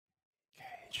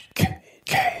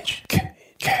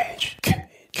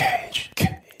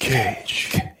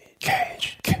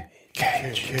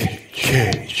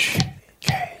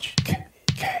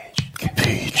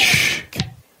Peach.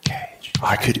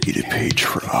 I could eat a peach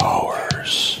for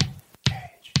hours.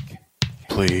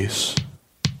 Please.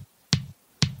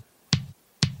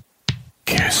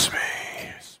 Kiss me.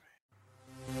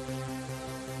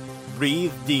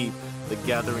 Breathe deep the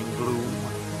gathering gloom.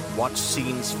 Watch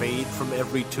scenes fade from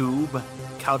every tube.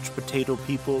 Couch potato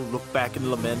people look back and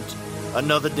lament.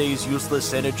 Another day's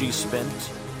useless energy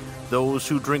spent. Those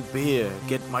who drink beer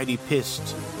get mighty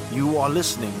pissed. You are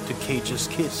listening to Cage's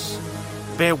Kiss.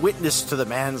 Bear witness to the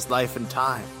man's life and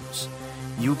times.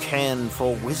 You can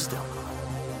for wisdom,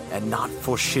 and not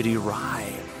for shitty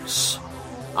rhymes.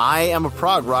 I am a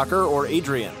prog rocker, or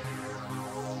Adrian.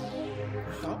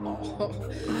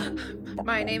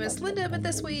 My name is Linda, but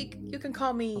this week you can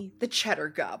call me the Cheddar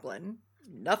Goblin.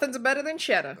 Nothing's better than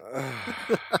cheddar.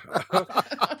 But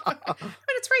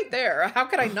it's right there. How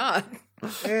could I not?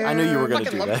 I knew you were going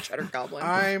to do love that. The Cheddar Goblin.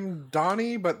 I'm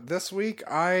Donnie, but this week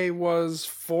I was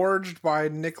forged by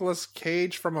Nicolas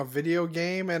Cage from a video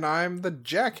game, and I'm the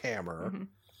Jackhammer.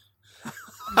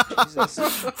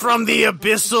 From the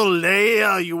abyssal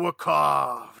layer you were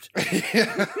carved.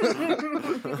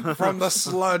 From the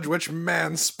sludge which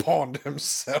man spawned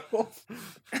himself.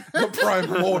 The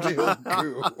primordial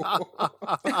goo.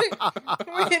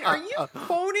 Wait, are you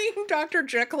quoting Dr.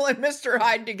 Jekyll and Mr.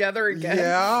 Hyde together again?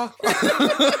 Yeah.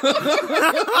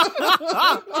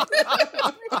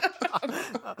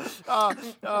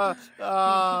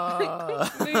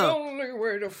 The only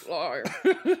way to fly.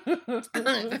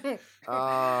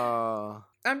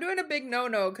 I'm doing a big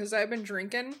no-no because I've been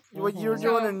drinking. What you're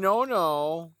doing a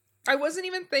no-no. I wasn't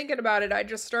even thinking about it. I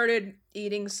just started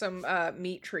eating some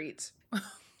meat treats.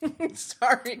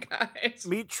 Sorry, guys.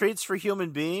 Meat treats for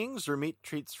human beings or meat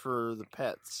treats for the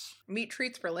pets? Meat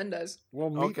treats for Linda's.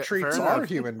 Well, meat Okay, treats fair are enough.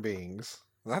 human beings.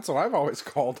 That's what I've always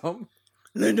called them.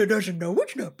 Linda doesn't know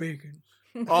it's not bacon.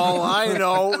 All I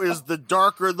know is the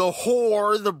darker the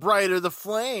whore, the brighter the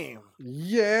flame.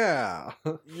 Yeah.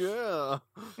 Yeah.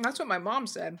 That's what my mom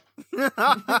said.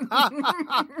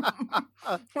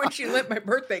 When she lit my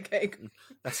birthday cake.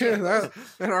 And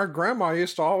our grandma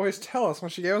used to always tell us when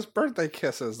she gave us birthday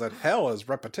kisses that hell is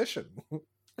repetition.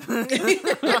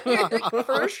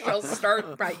 First, she'll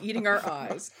start by eating our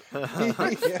eyes.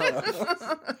 Yeah.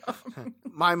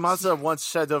 My mother once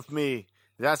said of me,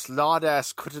 that lord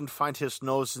ass couldn't find his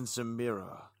nose in the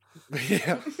mirror.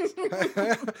 Yeah.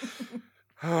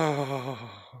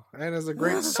 And as the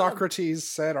great Socrates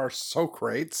said, or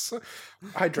Socrates,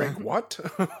 I drank what?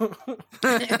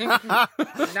 Now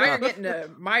you're getting to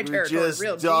my territory, Just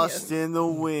real dust genius. in the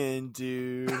wind,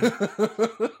 dude.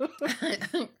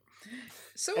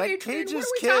 So, At Adrian, Cage's what are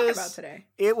we talking Kiss, about today?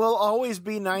 It will always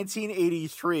be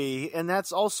 1983, and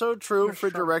that's also true for sure.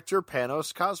 director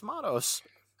Panos Cosmatos.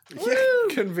 Yeah,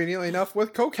 conveniently enough,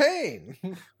 with cocaine.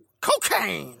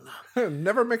 Cocaine!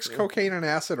 Never mix cocaine and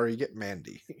acid, or you get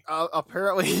Mandy.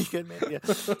 Apparently, you can. Yeah.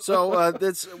 So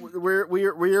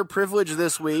we're privileged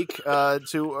this week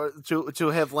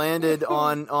to have landed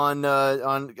on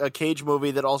a Cage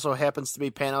movie that also happens to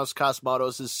be Panos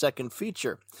Cosmatos' second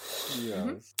feature.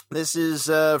 Yes. This is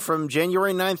from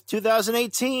January 9th,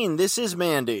 2018. This is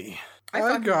Mandy. I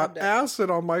fucking got loved it.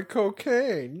 acid on my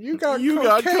cocaine. You got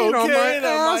got cocaine on my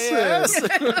cocaine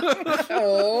acid.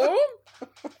 Oh,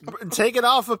 Taking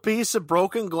off a piece of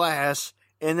broken glass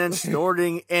and then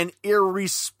snorting an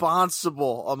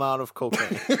irresponsible amount of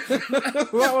cocaine. That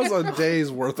was a day's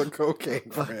worth of cocaine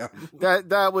for him.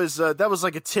 That was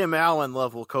like a Tim Allen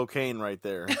level cocaine right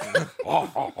there.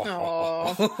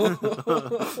 oh.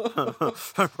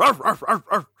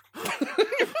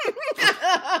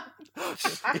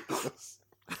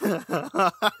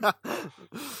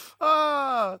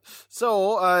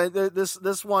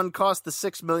 This one cost the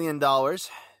 $6 million.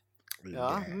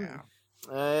 Yeah.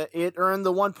 It earned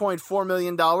the $1.4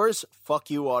 million. Fuck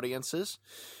you, audiences.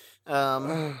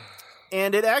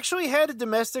 And it actually had a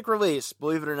domestic release,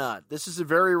 believe it or not. This is a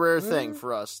very rare thing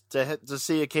for us to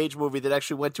see a Cage movie that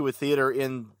actually went to a theater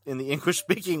in the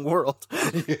English-speaking world.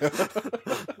 Yeah.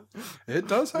 It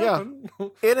does happen.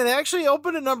 And it actually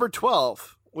opened at number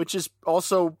 12, which is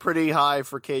also pretty high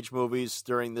for Cage movies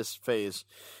during this phase.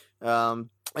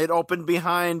 It opened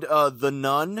behind The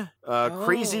Nun,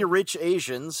 Crazy Rich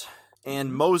Asians,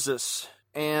 and Moses.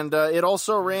 And it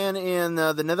also ran in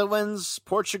the Netherlands,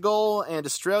 Portugal, and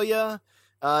Australia.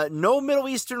 No Middle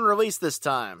Eastern release this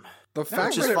time. The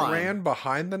fact that it fine. ran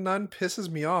behind The Nun pisses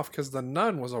me off because The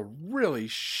Nun was a really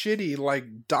shitty,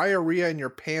 like, diarrhea in your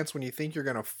pants when you think you're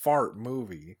gonna fart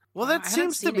movie. Well, I that haven't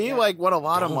seems to seen it be yet. like what a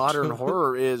lot of Don't. modern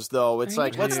horror is, though. It's Are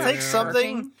you like, let's talking take about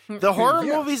something. sharking? The horror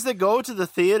Yeah. movies that go to the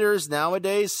theaters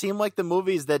nowadays seem like the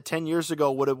movies that 10 years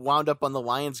ago would have wound up on the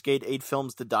Lionsgate 8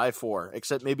 Films to Die For,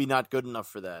 except maybe not good enough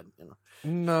for that. You know?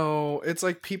 No, it's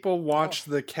like people watched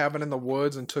The Cabin in the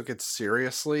Woods and took it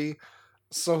seriously.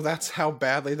 So that's how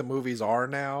badly the movies are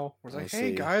now. It's like, I hey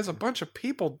see. guys, a bunch of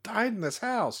people died in this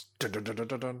house. Dun, dun, dun, dun,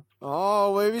 dun, dun.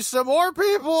 Oh, maybe some more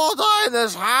people will die in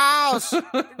this house.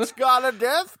 It's got a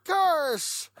death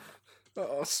curse.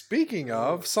 Speaking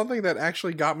of, something that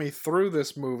actually got me through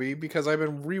this movie, because I've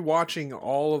been rewatching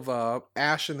all of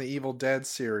Ash and the Evil Dead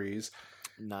series,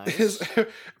 Nice. is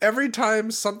every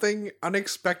time something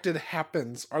unexpected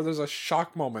happens or there's a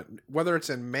shock moment, whether it's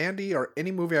in Mandy or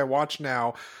any movie I watch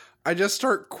now, I just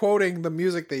start quoting the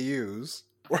music they use,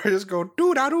 where I just go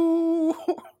doo-da-doo.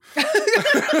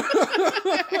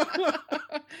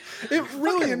 It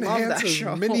really Fucking love that enhances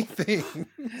show. many things.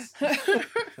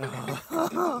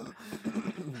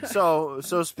 So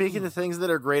speaking of things that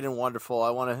are great and wonderful, I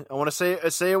want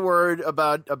to say a word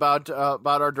about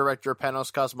our director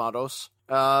Panos Cosmatos.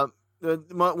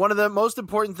 One of the most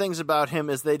important things about him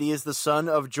is that he is the son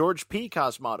of George P.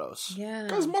 Cosmatos. Yeah.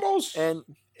 Cosmatos.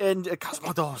 And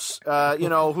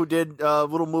Cosmatos, who did a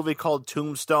little movie called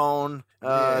Tombstone,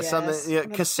 Yes, something, one of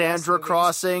the Cassandra best movies.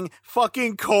 Crossing,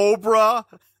 fucking Cobra,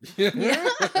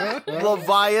 Yeah.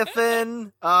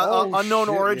 Leviathan, Oh, Unknown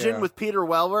shit, Origin yeah. with Peter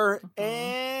Weller,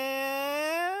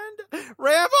 and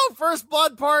Rambo First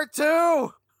Blood Part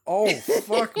 2. Oh,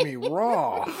 fuck me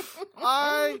raw.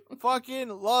 I fucking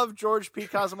love George P.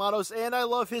 Cosmatos, and I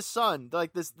love his son.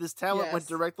 Like, this talent went Yes.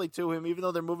 directly to him, even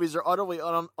though their movies are utterly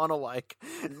unalike.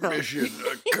 Mission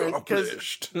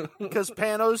accomplished. Because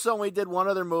Panos only did one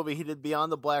other movie. He did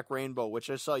Beyond the Black Rainbow,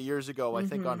 which I saw years ago, I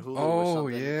think on Hulu or Oh,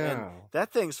 something. yeah. And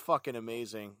that thing's fucking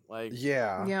amazing. Like,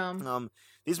 Yeah. Yeah.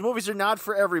 these movies are not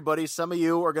for everybody. Some of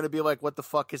you are going to be like, what the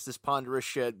fuck is this ponderous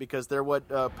shit? Because they're what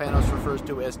Panos refers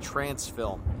to as trance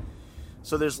film.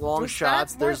 So there's long Was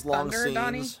shots, that more there's long thunder, scenes.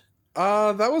 Donnie?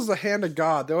 That was the hand of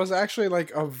God. There was actually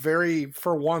like a very,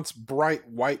 for once, bright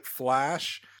white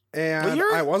flash. And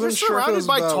Well, I wasn't you're sure if it surrounded was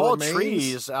by the tall remains.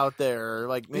 trees out there.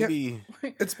 Like, maybe...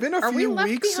 It's been a Are we few left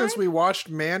weeks since behind? we watched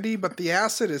Mandy, but the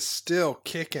acid is still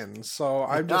kicking. So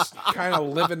I'm just kind of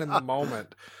living in the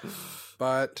moment.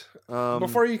 But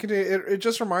before you continue, it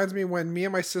just reminds me when me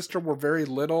and my sister were very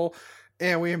little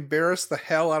and we embarrassed the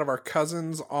hell out of our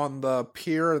cousins on the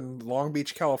pier in Long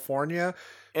Beach, California.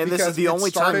 And this is because the it only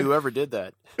started- time you ever did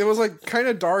that. It was like kind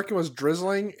of dark and was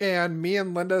drizzling, and me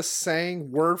and Linda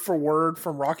sang word for word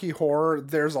from Rocky Horror,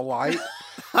 "There's a Light."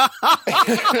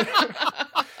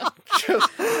 Just,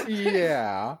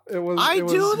 yeah, it was. I it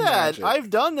was do that. magic. I've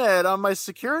done that on my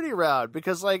security route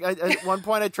because, like, at one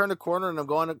point I turned a corner and I'm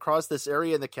going across this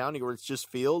area in the county where it's just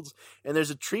fields, and there's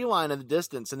a tree line in the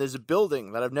distance, and there's a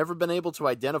building that I've never been able to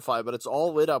identify, but it's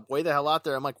all lit up way the hell out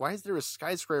there. I'm like, why is there a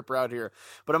skyscraper out here?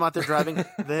 But I'm out there driving.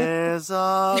 There's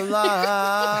a light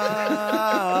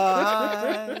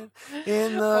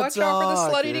in the Watch out for the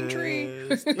slut-eating tree.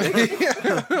 darkest.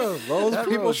 Those That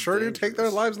people road's sure do take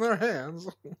their dangerous. lives in their hands.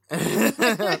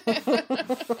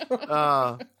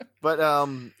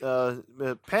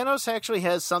 Panos actually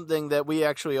has something that we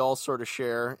actually all sort of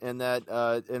share, and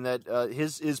that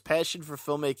his passion for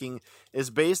filmmaking is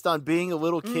based on being a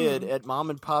little kid at mom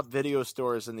and pop video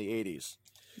stores in the 80s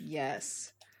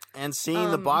Yes. and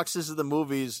seeing the boxes of the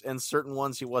movies and certain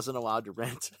ones he wasn't allowed to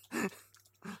rent.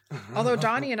 Although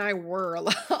Donnie and I were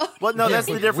allowed. But no, Yeah, that's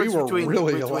the we difference were between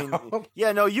really allowed.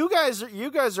 Yeah, no, you guys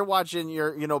are watching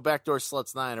your Backdoor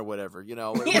Sluts 9 or whatever,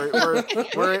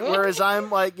 whereas I'm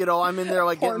like, I'm in there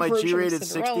like getting my Porn version of G-rated 60s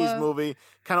Cinderella. movie,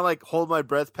 kind of like hold my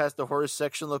breath past the horror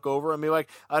section, look over and be like,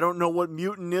 I don't know what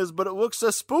mutant is, but it looks so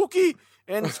spooky.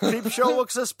 And Creepshow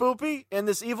looks a spoopy, and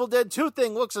this Evil Dead 2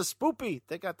 thing looks a spoopy.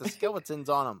 They got the skeletons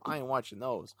on them. I ain't watching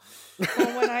those.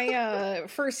 Well, when I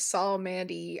first saw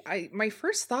Mandy, my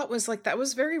first thought was like that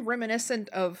was very reminiscent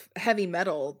of Heavy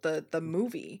Metal, the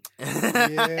movie.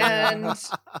 Yeah. And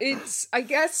I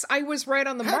guess I was right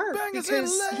on the mark Headbangers in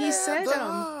because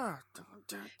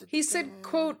he said,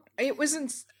 quote, it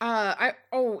wasn't,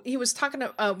 he was talking to,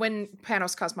 when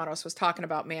Panos Cosmatos was talking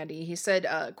about Mandy, he said,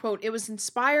 quote, it was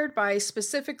inspired by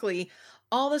specifically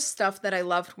all the stuff that I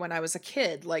loved when I was a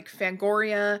kid, like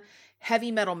Fangoria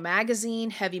Heavy Metal magazine,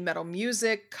 heavy metal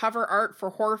music, cover art for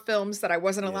horror films that I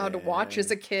wasn't allowed to watch as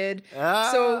a kid.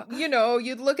 So,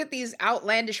 you'd look at these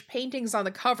outlandish paintings on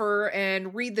the cover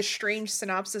and read the strange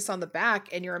synopsis on the back,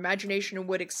 and your imagination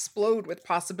would explode with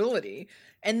possibility.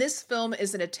 And this film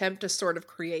is an attempt to sort of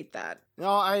create that. No,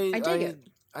 I dig it.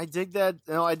 I dig that.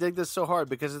 I dig this so hard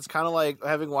because it's kind of like,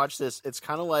 having watched this, it's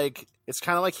kind of like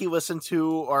he listened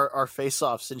to our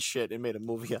face-offs and shit and made a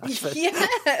movie out of it.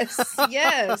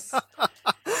 Yes.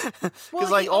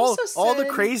 Because all the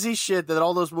crazy shit that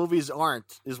all those movies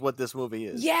aren't is what this movie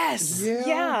is. Yes.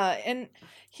 Yeah. And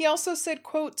he also said,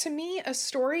 quote, "To me, a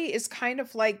story is kind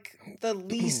of like the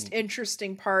least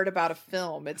interesting part about a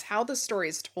film. It's how the story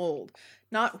is told,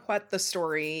 not what the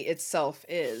story itself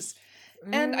is."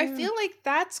 And I feel like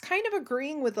that's kind of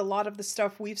agreeing with a lot of the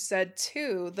stuff we've said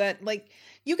too, that like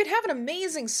you could have an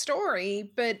amazing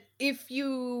story, but if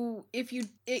you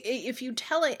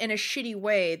tell it in a shitty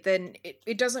way, then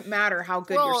it doesn't matter how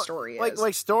good your story is.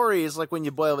 Like stories, like when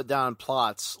you boil it down,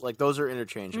 plots, like those are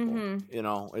interchangeable.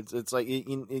 It's like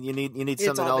you need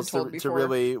something else to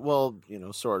really,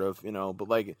 sort of, but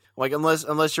like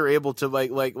unless you're able to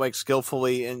like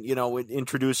skillfully and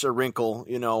introduce a wrinkle,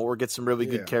 or get some really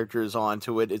good characters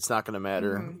onto it, it's not going to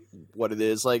matter what it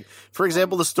is. Like, for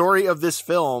example, the story of this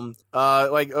film,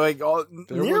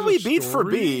 nearly beat for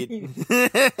beat.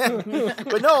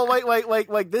 But no,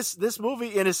 like this movie,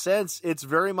 in a sense, it's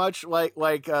very much like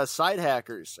Side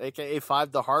Hackers, aka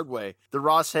Five the Hard Way, the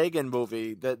Ross Hagen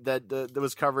movie that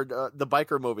was covered, the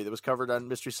biker movie that was covered on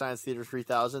Mystery Science Theater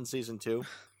 3000 season 2.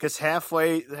 Because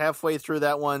halfway through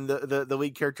that one, the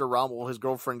lead character Rommel, his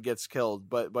girlfriend, gets killed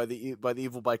by the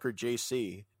evil biker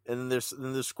JC, and then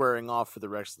they're squaring off for the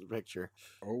rest of the picture.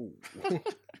 Oh,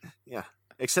 yeah.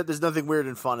 Except there's nothing weird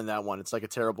and fun in that one. It's like a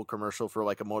terrible commercial for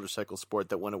like a motorcycle sport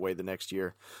that went away the next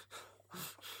year.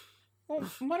 Well,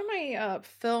 one of my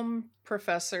film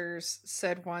professors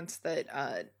said once that,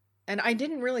 and I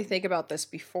didn't really think about this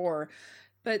before,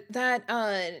 but that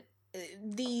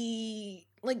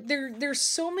there's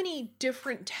so many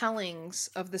different tellings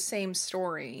of the same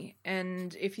story,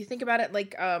 and if you think about it,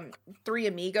 like Three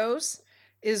Amigos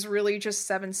is really just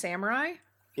Seven Samurai.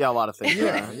 Yeah, a lot of things.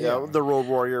 Yeah. The Road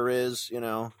Warrior is,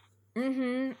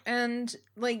 And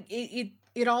like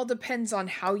it all depends on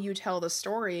how you tell the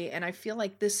story, and I feel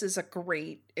like this is a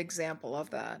great example of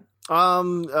that.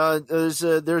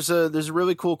 There's a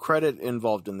really cool credit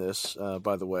involved in this,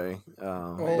 by the way.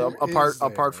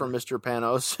 Apart from Mr.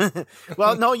 Panos.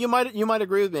 Well, no, you might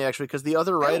agree with me actually, because the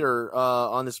other writer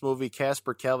on this movie,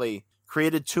 Casper Kelly,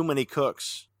 created Too Many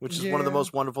Cooks, which is one of the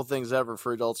most wonderful things ever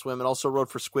for Adult Swim, and also wrote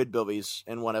for Squidbillies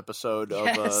in one episode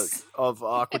of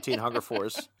Aqua Teen Hunger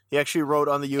Force. He actually wrote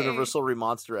on the Universal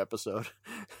Remonster episode.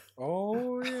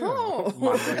 Oh, yeah.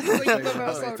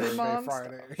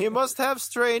 Friday. He must have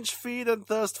strange feet and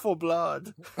thirst for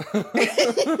blood.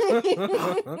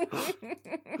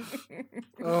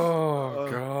 Oh,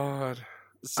 God.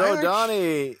 So,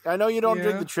 Donnie, I know you don't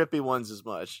drink the trippy ones as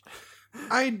much.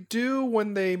 I do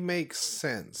when they make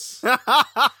sense. But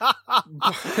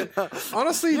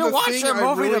honestly, the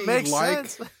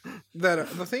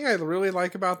thing I really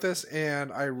like about this,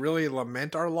 and I really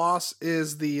lament our loss,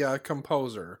 is the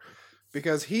composer,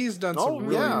 because he's done some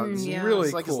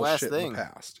really like cool shit in the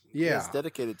past. Yeah, it's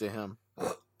dedicated to him.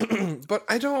 But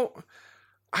I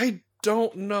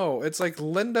don't know. It's like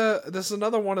Linda, this is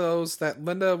another one of those that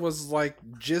Linda was like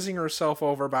jizzing herself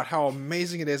over about how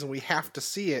amazing it is and we have to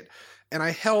see it. And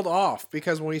I held off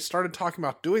because when we started talking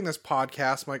about doing this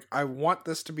podcast, I'm like, I want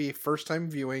this to be first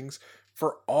time viewings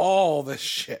for all this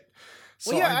shit.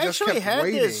 So I just kept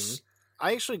waiting.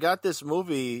 I actually got this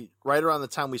movie right around the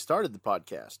time we started the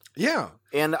podcast. Yeah.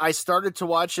 And I started to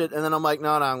watch it and then I'm like,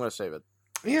 no, I'm going to save it.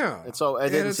 Yeah. And so I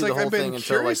didn't see the whole thing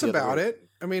until curious about it.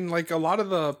 I mean, like a lot of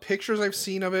the pictures I've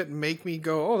seen of it make me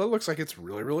go, oh, that looks like it's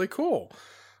really, really cool.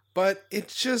 But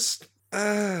it's just,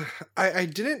 I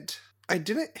didn't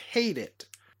hate it.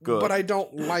 Good. But I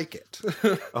don't like it.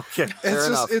 Okay. Fair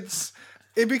enough.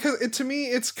 Because to me,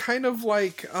 it's kind of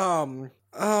like, Well,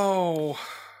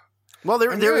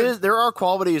 there are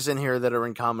qualities in here that are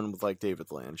in common with like David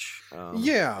Lynch. Who I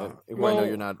know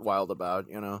you're not wild about,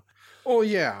 Oh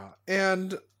yeah,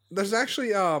 and there's actually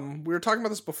we were talking about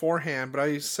this beforehand, but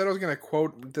I said I was going to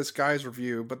quote this guy's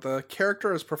review, but the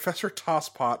character is Professor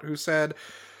Tosspot, who said,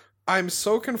 "I'm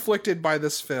so conflicted by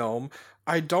this film.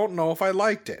 I don't know if I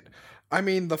liked it. I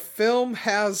mean, the film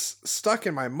has stuck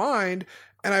in my mind,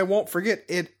 and I won't forget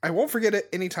it. I won't forget it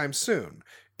anytime soon.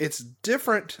 It's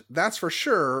different, that's for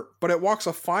sure, but it walks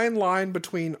a fine line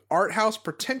between art house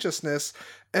pretentiousness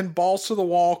and balls to the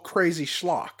wall crazy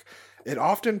schlock. It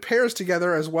often pairs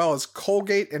together as well as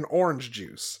Colgate and orange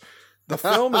juice. The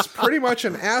film is pretty much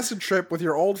an acid trip with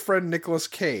your old friend Nicolas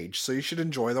Cage, so you should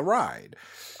enjoy the ride.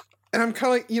 And I'm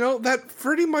kind of like, that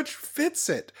pretty much fits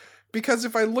it. Because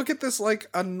if I look at this like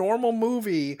a normal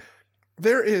movie,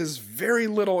 there is very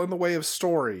little in the way of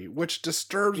story, which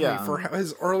disturbs me for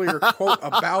his earlier quote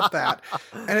about that.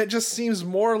 And it just seems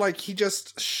more like he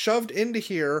just shoved into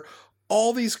here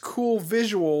all these cool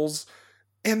visuals.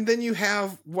 And then you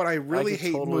have what I really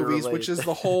hate in movies, which is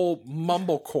the whole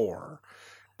mumblecore.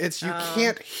 It's you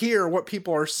can't hear what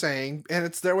people are saying, and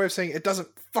it's their way of saying it doesn't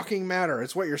fucking matter.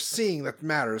 It's what you're seeing that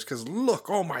matters. Because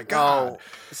look, oh my god!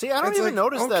 See, I don't even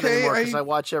notice that anymore because I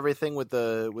watch everything with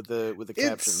the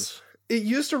captions. It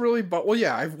used to really, but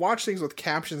I've watched things with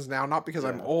captions now, not because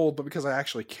I'm old, but because I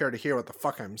actually care to hear what the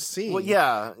fuck I'm seeing. Well,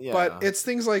 yeah. But it's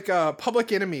things like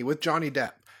Public Enemy with Johnny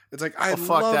Depp. It's like, I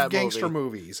love gangster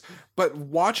movies, but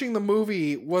watching the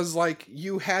movie was like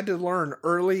you had to learn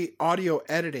early audio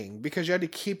editing because you had to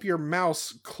keep your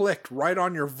mouse clicked right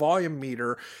on your volume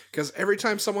meter because every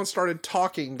time someone started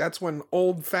talking, that's when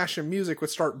old-fashioned music would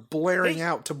start blaring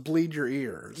out to bleed your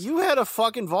ears. You had a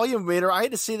fucking volume meter. I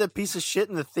had to see that piece of shit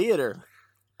in the theater.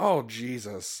 Oh,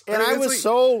 Jesus. And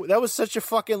that was such a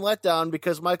fucking letdown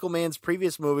because Michael Mann's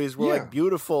previous movies were like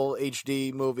beautiful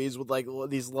HD movies with like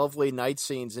these lovely night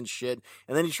scenes and shit.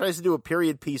 And then he tries to do a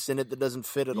period piece in it that doesn't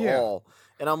fit at all.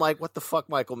 And I'm like, what the fuck,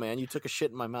 Michael Mann? You took a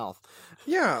shit in my mouth.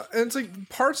 Yeah. And it's like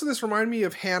parts of this remind me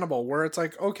of Hannibal where it's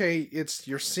like, okay,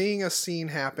 you're seeing a scene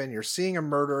happen. You're seeing a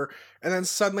murder. And then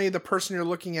suddenly the person you're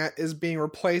looking at is being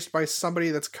replaced by somebody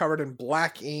that's covered in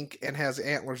black ink and has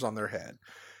antlers on their head.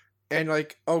 And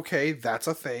like, okay, that's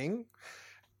a thing.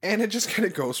 And it just kind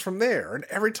of goes from there. And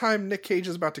every time Nick Cage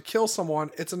is about to kill someone,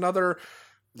 it's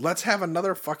let's have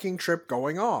another fucking trip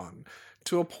going on.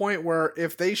 To a point where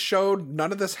if they showed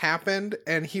none of this happened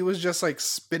and he was just like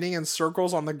spinning in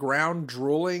circles on the ground,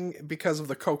 drooling because of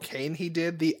the cocaine he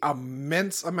did, the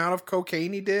immense amount of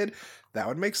cocaine he did, that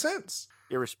would make sense.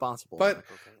 Irresponsible. But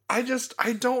I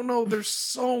don't know. There's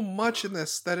so much in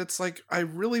this that it's like, I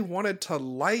really wanted to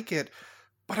like it.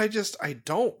 But I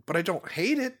don't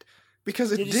hate it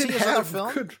because it did have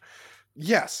good.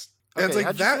 Yes, okay, it's like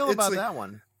how'd you feel about that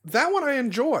one? That one I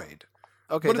enjoyed.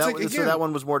 Okay, but so that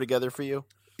one was more together for you.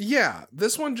 Yeah,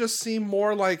 this one just seemed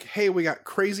more like, hey, we got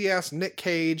crazy ass Nick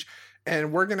Cage,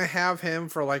 and we're gonna have him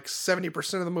for like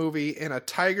 70% of the movie in a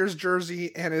Tigers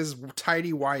jersey and his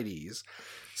tidy whities.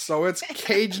 So it's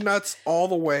Cage nuts all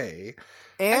the way.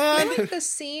 And I feel like the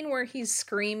scene where he's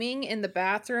screaming in the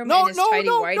bathroom in his tidy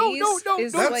whities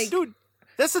is like... Dude,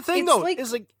 that's the thing, though.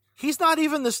 Is like, he's not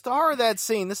even the star of that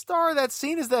scene. The star of that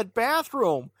scene is that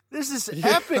bathroom. This is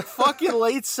epic fucking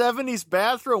late 70s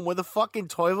bathroom with a fucking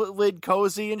toilet lid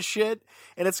cozy and shit.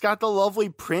 And it's got the lovely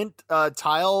print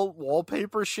tile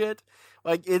wallpaper shit.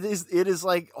 Like it is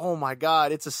like, oh my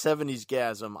god, it's a 70s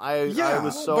gasm. I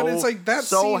was so but it's like that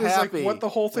so scene happy. Is like what the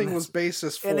whole thing was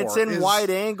basis for. And it's in wide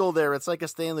angle there. It's like a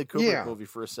Stanley Kubrick movie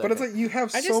for a second. But it's like you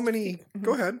have so many.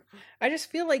 Go ahead. I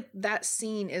just feel like that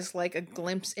scene is like a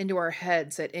glimpse into our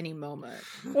heads at any moment.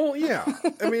 Well, yeah.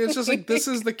 I mean, it's just like this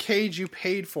is the Cage you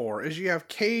paid for. Is you have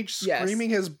Cage screaming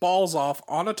his balls off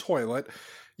on a toilet.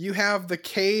 You have the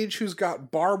Cage who's got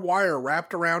barbed wire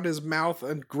wrapped around his mouth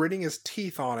and gritting his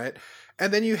teeth on it.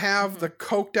 And then you have the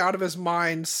coked out of his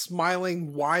mind,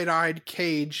 smiling, wide-eyed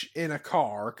Cage in a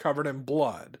car covered in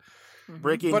blood.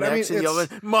 Breaking necks and yelling,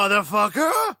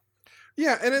 motherfucker!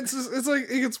 Yeah, and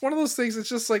it's one of those things, it's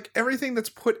just like everything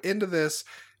that's put into this,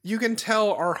 you can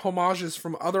tell are homages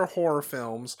from other horror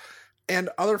films and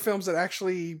other films that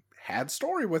actually had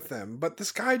story with them. But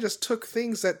this guy just took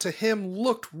things that to him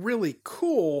looked really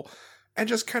cool and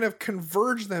just kind of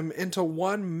converged them into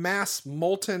one mass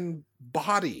molten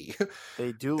body.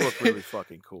 They do look really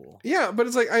fucking cool. Yeah, but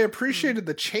it's like I appreciated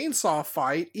the chainsaw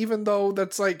fight, even though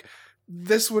that's like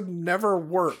this would never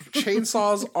work.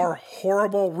 Chainsaws are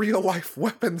horrible real life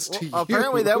weapons to use.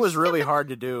 Apparently that was really hard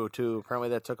to do too. Apparently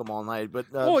that took them all night. But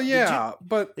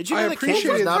but did you I know appreciate the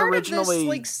Cage was not part originally of this,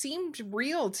 like seemed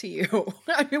real to you?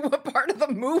 I mean, what part of the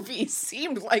movie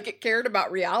seemed like it cared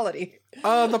about reality?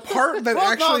 The part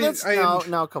that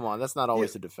no, come on, that's not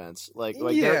always the defense. Like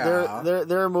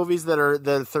there are movies that are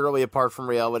thoroughly apart from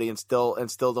reality and still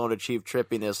don't achieve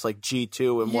trippiness, like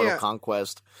G2 and Mortal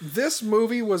Conquest. This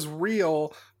movie was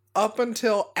real up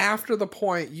until after the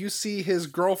point you see his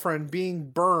girlfriend being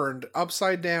burned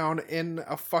upside down in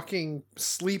a fucking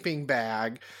sleeping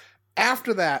bag.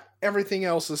 After that, everything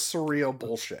else is surreal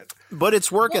bullshit. But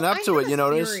it's working up to it, you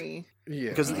notice? Yeah,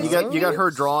 because you got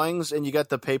her drawings and you got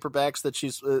the paperbacks that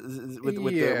she's with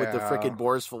the frickin'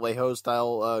 Boris Vallejo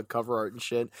style cover art and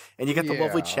shit, and you got the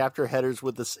lovely chapter headers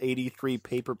with this 83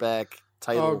 paperback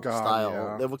title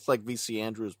style. That looks like V.C.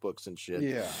 Andrews books and shit.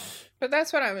 Yeah. But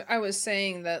that's what I was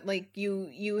saying, that like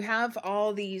you have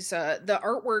all these the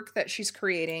artwork that she's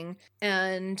creating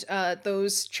and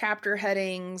those chapter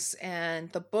headings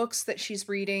and the books that she's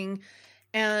reading,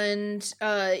 and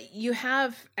you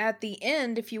have at the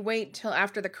end, if you wait till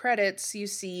after the credits, you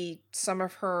see some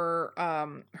of her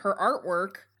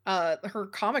artwork, her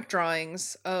comic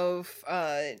drawings of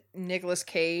Nicolas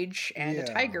Cage and a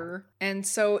tiger, and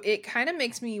so it kind of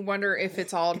makes me wonder if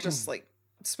it's all just like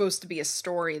supposed to be a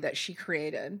story that she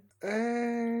created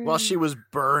while she was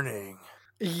burning.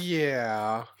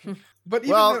 Yeah. But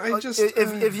even then, I just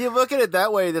if you look at it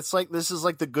that way, that's like this is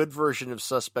like the good version of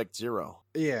Suspect Zero.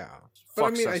 Yeah. But I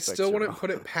mean, I still wouldn't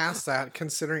put it past that,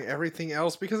 considering everything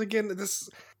else, because again,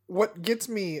 what gets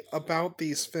me about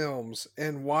these films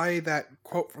and why that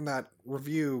quote from that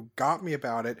review got me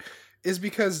about it is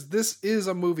because this is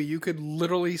a movie you could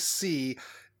literally see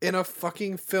in a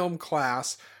fucking film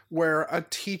class where a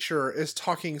teacher is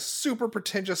talking super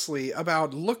pretentiously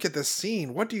about, look at this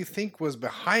scene, what do you think was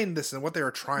behind this and what they were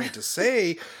trying to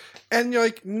say? And you're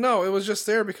like, no, it was just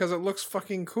there because it looks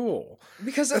fucking cool.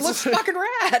 Because it looks fucking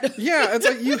rad. Yeah, it's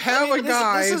like you have a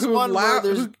guy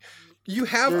you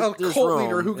have a cult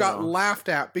leader who got laughed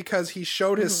at because he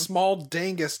showed his small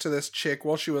dangus to this chick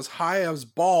while she was high as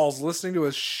balls listening to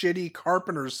his shitty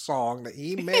Carpenter's song that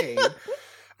he made.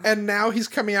 And now he's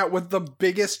coming out with the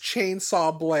biggest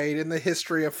chainsaw blade in the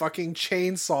history of fucking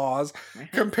chainsaws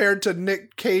compared to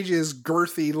Nick Cage's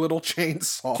girthy little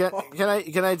chainsaw.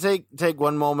 Can I take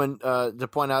one moment to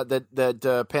point out that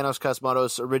Panos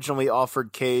Cosmatos originally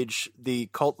offered Cage the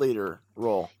cult leader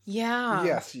role. Yeah.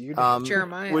 Yes, you did.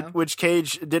 Jeremiah. Which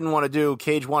Cage didn't want to do.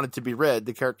 Cage wanted to be Red,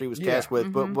 the character he was cast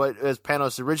with. But as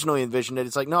Panos originally envisioned it,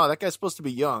 it's like, no, that guy's supposed to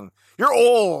be young. You're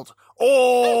old.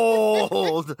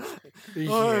 Old.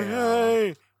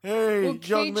 Hey, well, Cage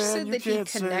young man, said that he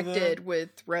connected with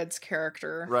Red's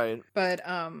character. Right. But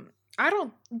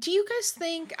do you guys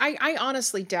think, I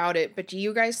honestly doubt it, but do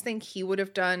you guys think he would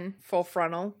have done Full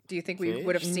Frontal? Do you think we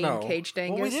would have seen Cage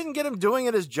Dangus? Well, we didn't get him doing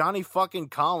it as Johnny fucking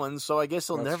Collins, so I guess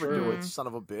he'll never do it, son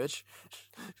of a bitch.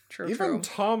 Even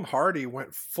Tom Hardy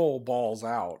went full balls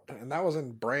out, and that was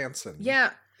in Branson.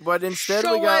 Yeah. But instead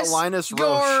we got Linus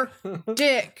Roche. Your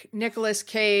dick, Nicolas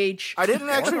Cage. I didn't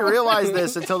actually realize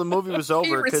this until the movie was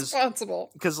over. Irresponsible.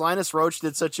 Because Linus Roche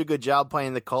did such a good job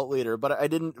playing the cult leader, but I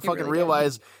didn't fucking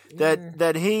realize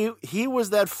that he was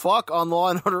that fuck on Law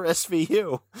and Order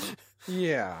SVU.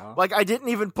 Yeah. Like, I didn't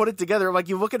even put it together. Like,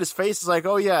 you look at his face, it's like,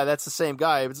 oh yeah, that's the same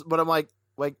guy. But I'm like,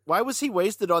 why was he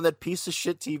wasted on that piece of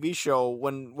shit TV show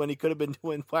when he could have been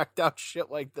doing whacked out shit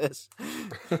like this?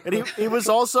 And he was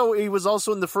also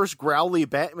in the first Growly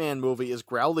Batman movie as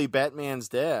Growly Batman's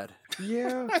dad.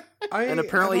 Yeah. And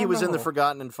apparently he was in The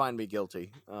Forgotten and Find Me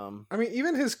Guilty. I mean,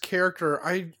 even his character,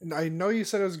 I know you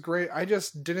said it was great. I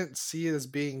just didn't see it as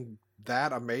being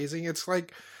that amazing. It's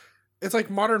like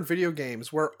modern video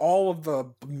games where all of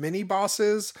the mini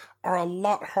bosses are a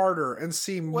lot harder and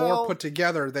seem more put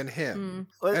together than him.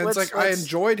 I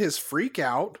enjoyed his freak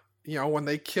out, when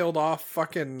they killed off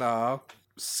fucking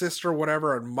sister,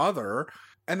 whatever, and mother.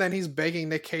 And then he's begging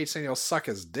Nick Cage saying he'll suck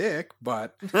his dick.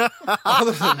 But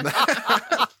other than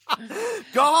that,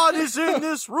 God is in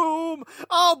this room.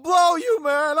 I'll blow you,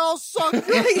 man. I'll suck your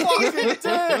fucking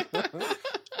dick.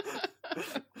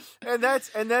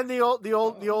 And then the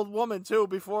old woman too.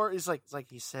 Before he's like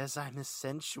he says I'm a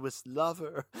sensuous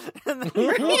lover, and then he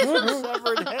holds her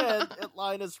severed head at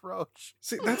Linus Roche.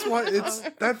 See, that's why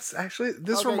that's actually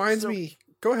this reminds me.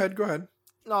 Go ahead.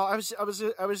 No, I was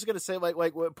just gonna say like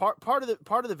part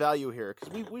of the value here,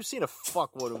 because we've seen a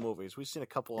fuckload of movies. We've seen a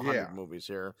couple of hundred movies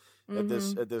here at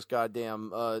this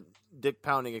goddamn dick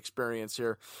pounding experience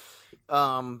here,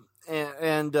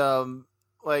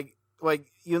 like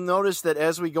you'll notice that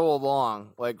as we go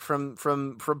along, like from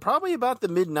probably about the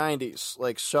mid 90s,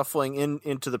 like shuffling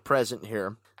into the present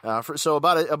here. So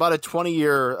about a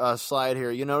 20-year slide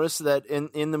here, you notice that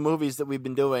in the movies that we've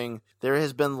been doing, there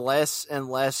has been less and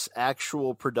less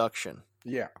actual production.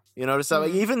 Yeah. You notice that,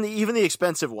 like, even the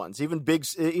expensive ones,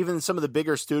 even some of the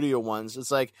bigger studio ones, it's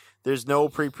like there's no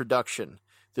pre-production.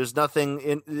 There's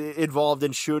nothing involved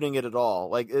in shooting it at all.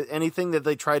 Like anything that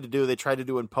they tried to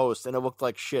do in post, and it looked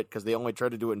like shit because they only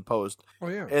tried to do it in post. Oh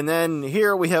yeah. And then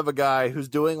here we have a guy who's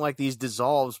doing like these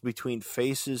dissolves between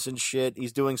faces and shit.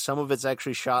 He's doing some of it's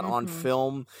actually shot on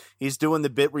film. He's doing the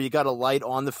bit where you got a light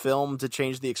on the film to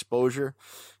change the exposure.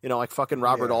 You know, like fucking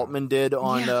Robert Altman did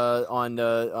on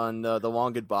The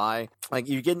Long Goodbye. Like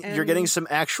you're getting some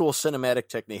actual cinematic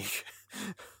technique.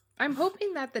 I'm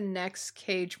hoping that the next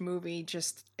Cage movie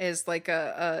just is like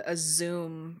a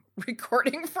Zoom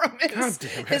recording from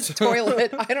his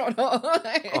toilet. I don't know.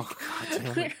 Oh,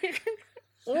 God damn it.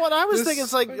 Well, what I was thinking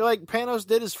is like Panos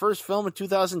did his first film in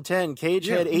 2010. Cage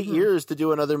had 8 years to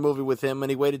do another movie with him,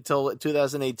 and he waited till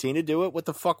 2018 to do it. What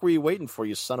the fuck were you waiting for,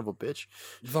 you son of a bitch?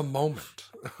 The moment.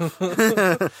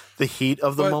 The heat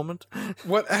of the moment.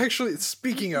 What actually,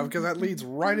 speaking of, because that leads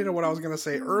right into what I was going to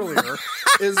say earlier,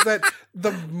 is that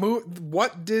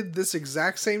what did this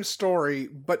exact same story,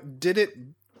 but did it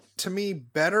to me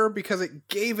better because it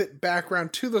gave it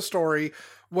background to the story,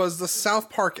 was the South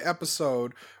Park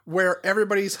episode where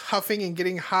everybody's huffing and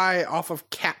getting high off of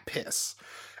cat piss.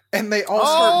 And they all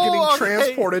start getting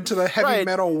transported to the heavy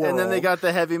metal world. And then they got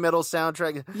the heavy metal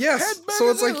soundtrack. Yes, so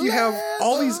it's like you have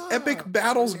all these epic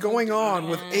battles going on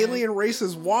with alien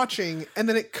races watching, and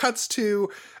then it cuts to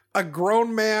a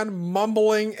grown man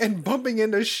mumbling and bumping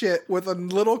into shit with a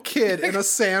little kid in a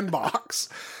sandbox.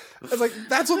 It's like,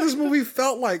 that's what this movie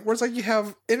felt like, where it's like you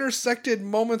have intersected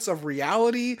moments of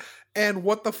reality and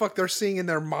what the fuck they're seeing in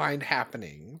their mind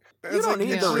happening. You don't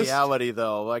need the reality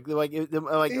though. Like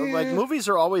movies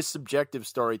are always subjective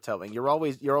storytelling. You're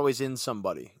always in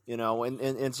somebody, you know.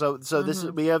 And so this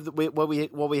we have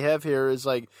what we have here is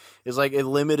like a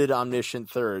limited omniscient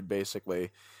third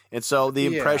basically. And so the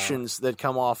impressions that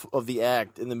come off of the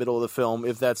act in the middle of the film,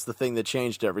 if that's the thing that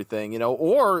changed everything, you know,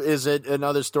 or is it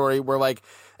another story where like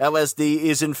LSD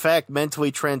is in fact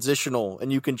mentally transitional and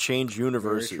you can change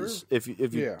universes if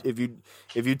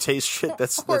you taste shit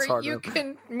that's harder. Or you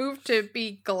can move to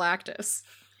be Galactus.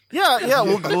 Yeah.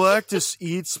 Well, Galactus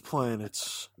eats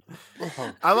planets.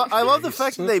 I love the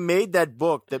fact that they made that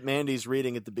book that Mandy's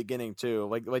reading at the beginning too.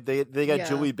 Like they got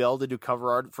Julie Bell to do cover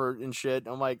art for and shit.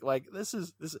 I'm like this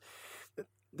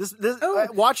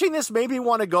watching this made me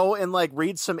want to go and like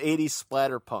read some 80s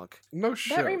splatterpunk. No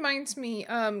shit. That reminds me,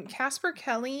 Casper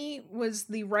Kelly was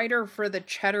the writer for the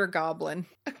Cheddar Goblin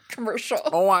commercial.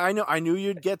 Oh, I knew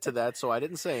you'd get to that, so I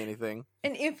didn't say anything.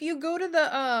 And if you go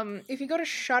to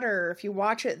Shudder, if you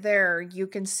watch it there, you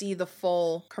can see the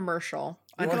full commercial.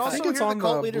 You can also hear the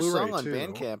Cult Leader song on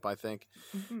Bandcamp, I think.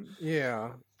 Mm-hmm.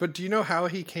 Yeah. But do you know how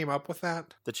he came up with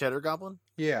that? The Cheddar Goblin?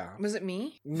 Yeah. Was it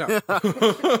me? No.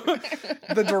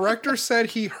 The director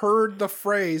said he heard the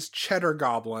phrase Cheddar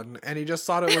Goblin and he just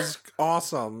thought it was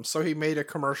awesome, so he made a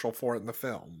commercial for it in the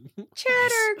film.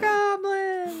 Cheddar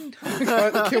Goblin!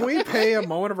 But can we pay a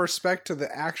moment of respect to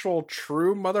the actual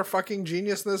true motherfucking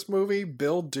genius in this movie,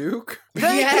 Bill Duke?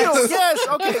 Thank you! Yes!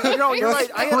 Okay, no, you're right.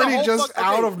 I pretty just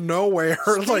out of nowhere.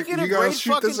 Like, you guys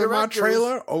shoot this in my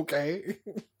trailer? Okay.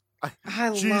 I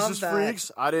Jesus love that.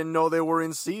 Freaks, I didn't know they were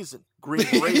in season. Green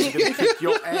Berets are gonna kick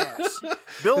your ass.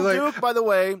 Bill Duke, by the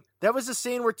way, that was a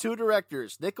scene where two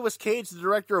directors, Nicolas Cage, the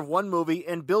director of one movie,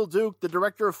 and Bill Duke, the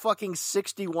director of fucking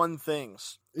 61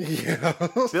 Things. Yeah.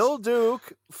 Bill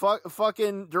Duke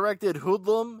fucking directed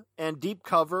Hoodlum and Deep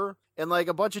Cover and like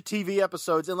a bunch of TV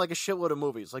episodes and like a shitload of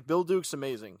movies. Like Bill Duke's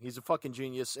amazing. He's a fucking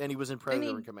genius, and he was in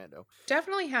Predator and Commando.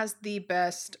 Definitely has the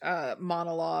best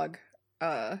monologue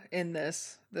in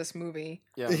this movie.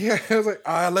 Yeah, I was like,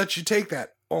 I'll let you take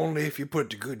that. Only if you put it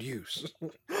to good use.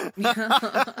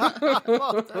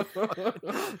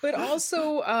 But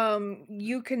also,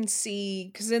 you can see,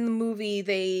 because in the movie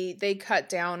they cut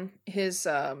down his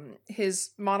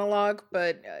monologue,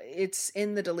 but it's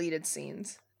in the deleted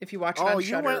scenes. If you watch it on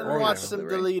Shudder, you went and watched some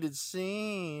Blu-ray. deleted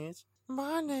scenes.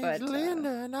 My name's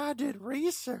Linda, and I did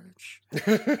research.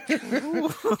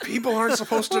 People aren't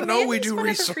supposed to know we do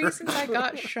research. One of the reasons I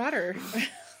got Shudder.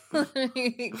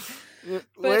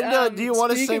 Linda, do you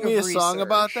want to sing me a song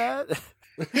about that?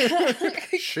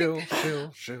 Shill.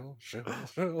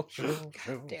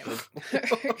 Damn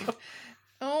it.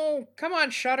 Oh, come on,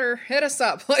 Shudder. Hit us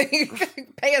up. Like,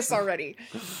 pay us already.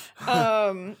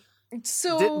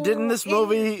 So didn't this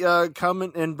movie come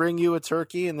and bring you a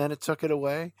turkey and then it took it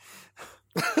away?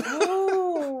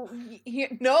 Oh,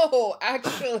 no,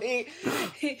 actually,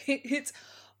 it's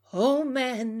Oh,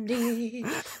 Mandy,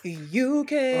 you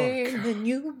came and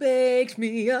you baked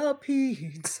me a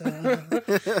pizza,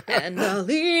 and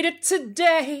I'll eat it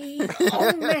today.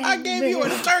 Oh, Mandy. I gave you a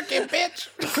turkey, bitch.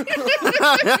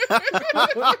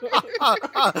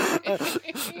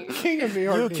 King of New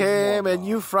York. You came and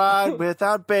you fried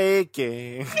without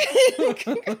baking.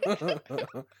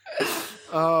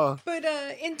 But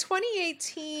in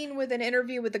 2018, with an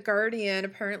interview with The Guardian,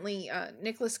 apparently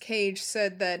Nicolas Cage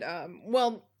said that,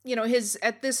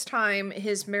 at this time,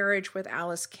 his marriage with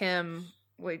Alice Kim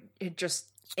had just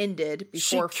ended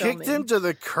before filming. She kicked him to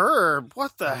the curb.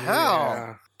 What the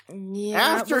hell?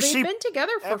 Yeah, they've been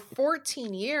together for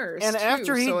 14 years. And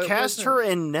after he cast her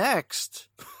in Next.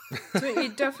 So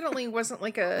it definitely wasn't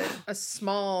like a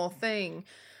small thing.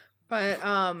 But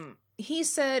he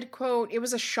said, quote, "It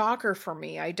was a shocker for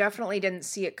me. I definitely didn't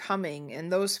see it coming,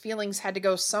 and those feelings had to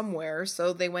go somewhere,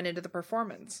 so they went into the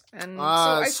performance." And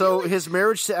so his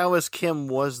marriage to Alice Kim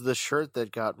was the shirt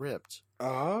that got ripped.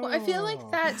 Oh, well, I feel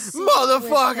like that scene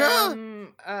motherfucker with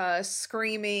him,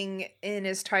 screaming in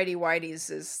his tidy whities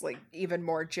is like even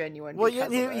more genuine. Well,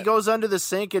 he goes under the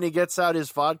sink and he gets out his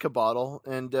vodka bottle,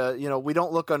 and we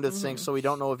don't look under the sink, so we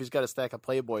don't know if he's got a stack of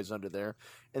Playboys under there.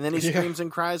 And then he screams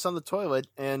and cries on the toilet.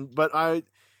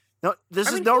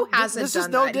 This is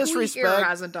no disrespect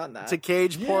hasn't done that to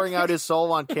Cage pouring out his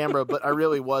soul on camera, but I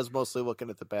really was mostly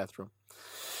looking at the bathroom.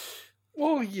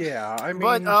 Well, yeah, I mean,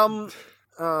 but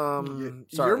your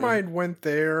sorry. mind went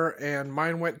there, and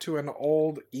mine went to an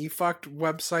old eFucked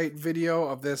website video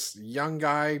of this young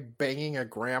guy banging a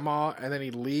grandma, and then he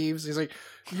leaves. He's like,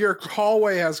 "Your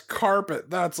hallway has carpet.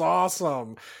 That's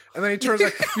awesome." And then he turns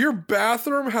like, "Your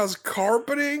bathroom has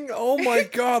carpeting? Oh my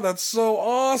god, that's so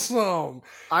awesome."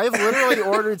 I've literally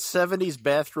ordered 70s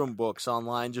bathroom books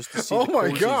online just to see the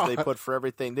cozies they put for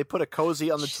everything. They put a cozy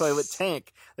on the toilet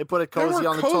tank. They put a cozy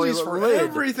on the toilet for lid.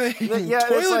 Everything. Yeah,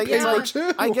 toilet paper too.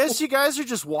 I guess you guys are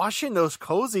just washing those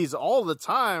cozies all the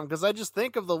time, because I just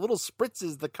think of the little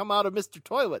spritzes that come out of Mr.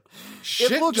 Toilet.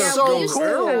 Shit, it looks just so goes cool.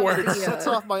 everywhere. It sets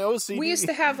off my OCD. We used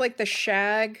to have like the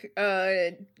shag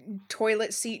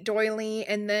toilet seat doily,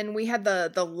 and then we had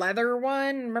the leather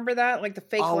one. Remember that? Like the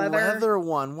fake leather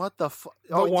one. What the fuck?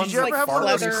 did you ever have one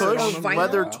of those cush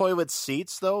leather toilet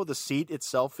seats though? The seat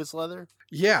itself is leather?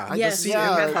 Yeah, yes, the seat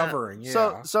and the covering.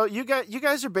 Yeah. So you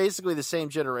guys are basically the same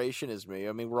generation as me.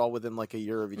 I mean, we're all within like a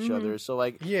year of each other. So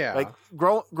like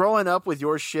growing up with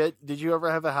your shit, did you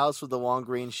ever have a house with a long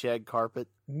green shag carpet?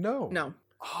 No.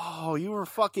 Oh, you were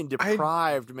fucking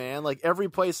deprived, man. Like every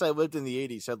place I lived in the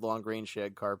 80s had long green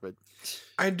shag carpet.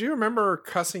 I do remember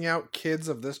cussing out kids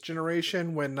of this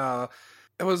generation when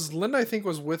it was Linda, I think,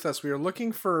 was with us. We were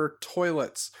looking for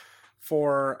toilets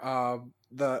for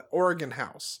the Oregon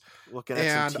house. Looking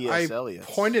at some T.S. Eliot. I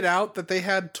pointed out that they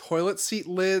had toilet seat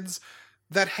lids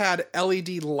that had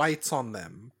LED lights on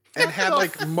them and had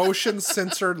like motion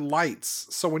censored lights.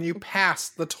 So when you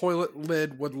passed, the toilet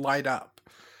lid would light up.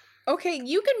 Okay,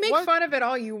 you can make fun of it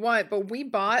all you want, but we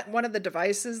bought one of the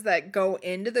devices that go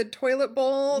into the toilet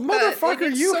bowl.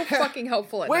 Motherfucker, fucking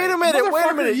helpful. Wait a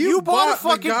minute. You bought a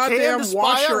fucking goddamn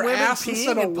wash your ass peeing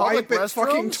instead of wipe it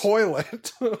fucking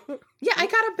toilet. Yeah, I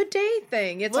got a bidet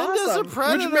thing. It's Linda's awesome. a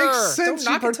predator. Which makes sense.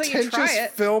 Don't knock it till you try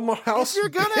it. Film house. If you're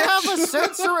gonna have a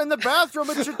sensor in the bathroom,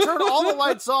 it should turn all the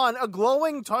lights on. A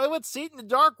glowing toilet seat in a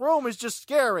dark room is just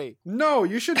scary. No,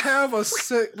 you should have a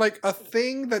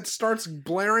thing that starts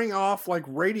blaring off like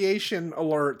radiation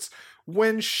alerts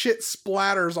when shit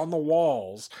splatters on the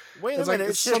walls. Wait a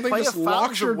minute, something just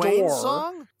locks your door.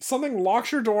 Song? Something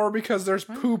locks your door because there's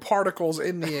poo particles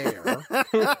in the air.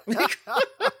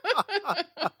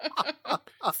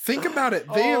 Think about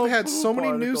it. They have had so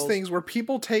many news things where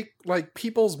people take like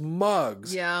people's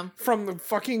mugs from the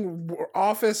fucking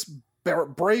office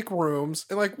break rooms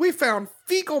and like, we found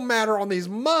fecal matter on these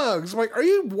mugs. I'm like, are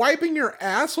you wiping your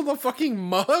ass with a fucking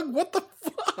mug? What the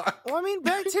fuck? Well, I mean,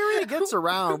 bacteria gets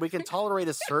around. We can tolerate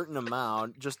a certain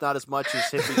amount, just not as much as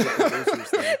hippies and producers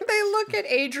think. They look at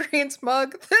Adrian's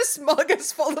mug. This mug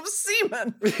is full of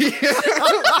semen. Yeah,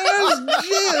 there's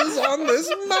jizz on this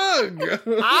mug.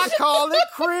 I call it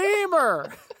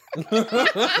creamer.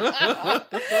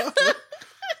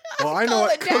 Well, I know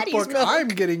what cookbook I'm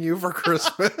getting you for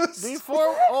Christmas.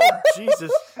 Before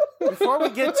we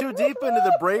get too deep into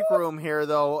the break room here,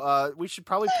 though, we should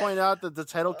probably point out that the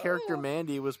title character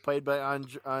Mandy was played by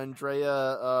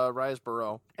Andrea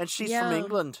Riseborough, and she's from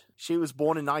England. She was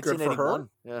born in 1981.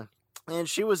 Yeah. And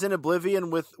she was in Oblivion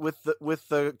with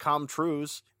the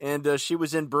Comtrues, and she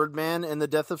was in Birdman and The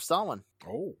Death of Stalin.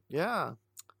 Oh, yeah.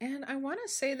 And I want to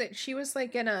say that she was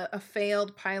like in a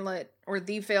failed pilot, or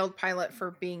the failed pilot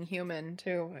for Being Human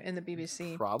too, in the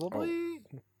BBC. Probably.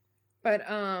 But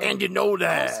and you know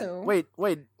that. Also, wait.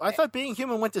 I thought Being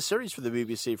Human went to series for the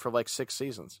BBC for like 6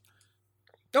 seasons.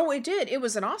 Oh, it did. It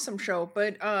was an awesome show,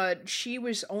 but she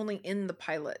was only in the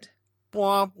pilot.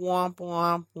 Womp womp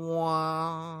womp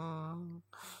womp.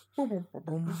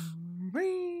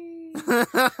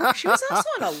 She was also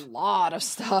in a lot of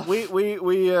stuff. We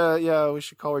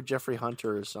should call her Jeffrey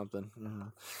Hunter or something.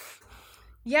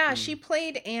 Yeah, she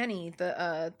played Annie,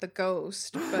 the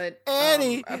ghost, but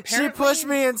Annie, she pushed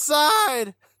me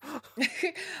inside.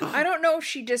 I don't know if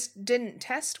she just didn't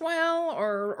test well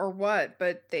or what,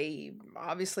 but they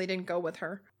obviously didn't go with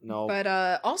her. No. But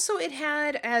also it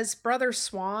had as Brother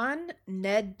Swan,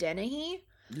 Ned Dennehy.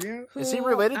 Yeah. Is he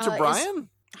related to Brian?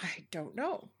 I don't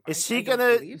know. Is he going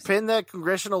to pin that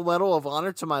Congressional Medal of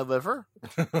Honor to my liver?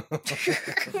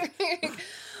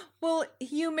 Well,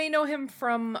 you may know him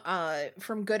from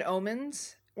Good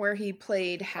Omens, where he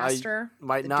played Hastur. I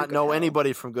might not know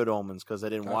anybody from Good Omens because I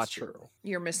didn't watch it.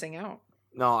 You're missing out.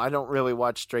 No, I don't really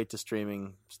watch straight to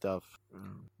streaming stuff.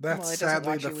 That's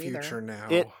sadly the future now.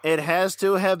 It has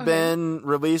to have been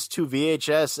released to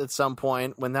VHS at some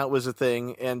point when that was a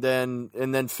thing, and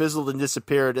then fizzled and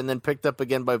disappeared, and then picked up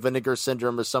again by Vinegar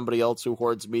Syndrome or somebody else who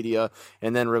hoards media,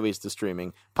 and then released to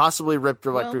streaming. Possibly ripped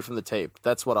directly from the tape.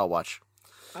 That's what I'll watch.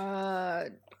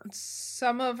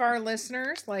 Some of our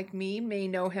listeners, like me, may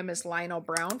know him as Lionel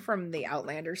Brown from the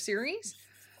Outlander series.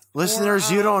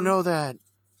 Listeners, you don't know that.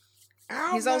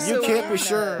 He's also you can't be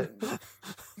sure.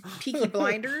 Peaky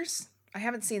Blinders. I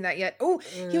haven't seen that yet. Oh,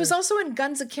 he was also in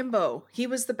Guns Akimbo. He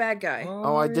was the bad guy.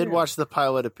 Oh, I did watch the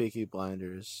pilot of Peaky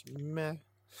Blinders. Meh.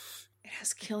 It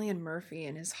has Cillian Murphy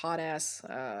and his hot ass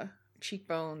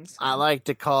cheekbones. I like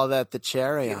to call that the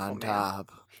cherry on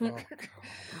top.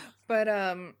 But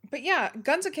yeah,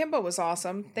 Guns Akimbo was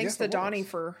awesome. Thanks to Donnie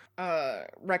for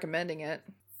recommending it.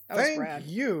 That was rad.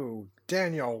 Thank you,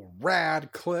 Daniel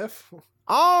Radcliffe.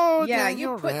 Oh, yeah,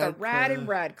 Daniel you put Radcliffe. the rad in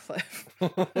Radcliffe.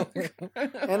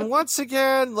 And once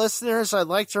again, listeners, I'd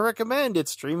like to recommend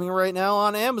it's streaming right now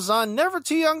on Amazon. Never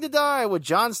Too Young to Die with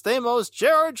John Stamos,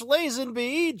 George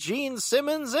Lazenby, Gene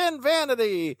Simmons, and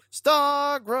Vanity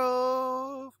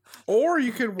Stargrove. Or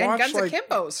you could watch and Guns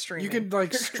Akimbo streaming. You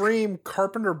could stream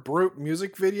Carpenter Brute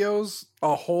music videos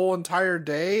a whole entire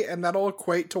day, and that'll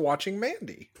equate to watching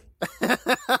Mandy.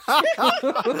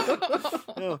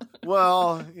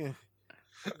 Well.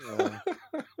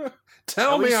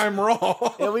 Tell me I'm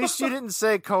wrong. At least you didn't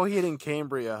say Coheed and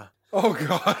Cambria. Oh,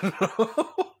 God.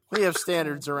 We have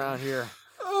standards around here.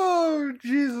 Oh,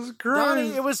 Jesus Christ.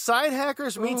 Donnie, it was Side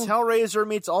Hackers meets Hellraiser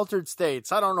meets Altered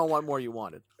States. I don't know what more you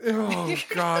wanted. Oh,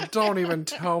 God. Don't even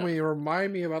tell me.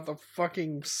 Remind me about the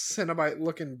fucking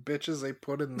Cenobite-looking bitches they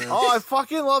put in this. Oh, I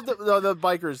fucking love the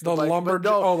bikers. The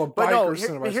lumberjack. The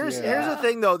bikers. Here's the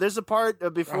thing, though. There's a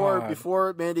part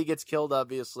before Mandy gets killed,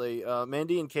 obviously.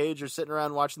 Mandy and Cage are sitting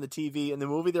around watching the TV, and the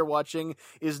movie they're watching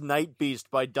is Night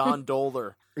Beast by Don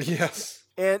Dohler. Yes.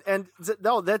 And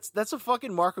no, that's a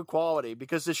fucking mark of quality,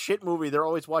 because this shit movie, they're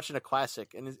always watching a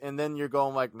classic, and then you're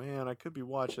going like, man, I could be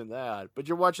watching that, but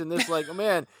you're watching this like, oh,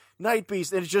 man, Night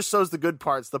Beast, and it just shows the good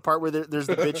parts, the part where there's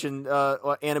the bitch in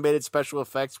animated special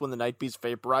effects when the Night Beast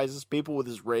vaporizes people with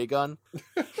his ray gun.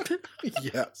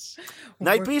 Yes.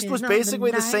 Night Beast was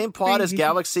basically the same plot as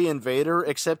Galaxy Invader,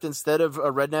 except instead of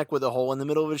a redneck with a hole in the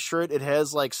middle of his shirt, it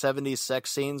has like 70s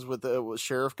sex scenes with a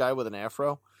sheriff guy with an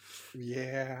afro.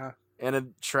 Yeah. And a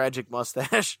tragic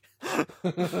mustache.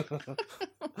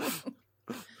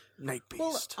 Night Beast.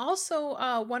 Well,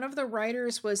 also, one of the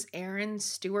writers was Aaron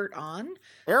Stewart on.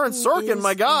 Aaron Sorkin,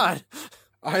 my God.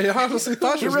 I honestly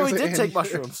thought he really did take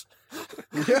mushrooms.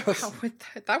 Yes.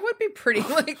 That would be pretty.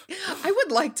 I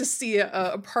would like to see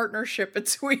a partnership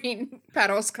between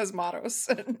Panos Cosmatos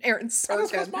and Aaron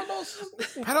Sorkin.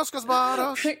 Panos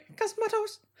Cosmatos.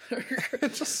 Cosmatos.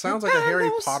 It just sounds like a Harry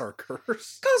Potter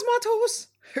curse. Cosmatos.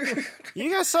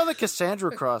 You guys saw the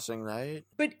Cassandra Crossing, right?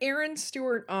 But Aaron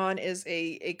Stewart is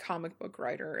a comic book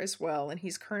writer as well, and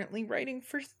he's currently writing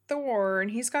for Thor,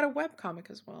 and he's got a webcomic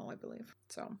as well, I believe.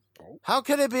 So how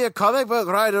can it be a comic book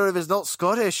writer if he's not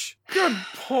Scottish? Good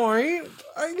point.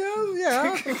 I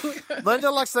guess, yeah. Linda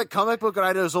likes that comic book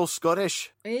writer is all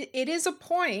Scottish. It is a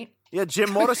point. Yeah,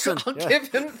 Jim Morrison. I'll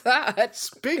give him that.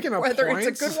 Speaking of whether points,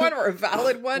 it's a good one or a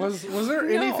valid one. Was there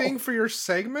anything for your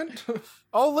segment?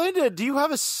 Oh, Linda, do you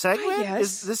have a segment?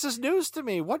 Yes. This is news to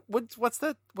me. What's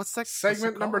that? What's that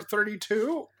segment number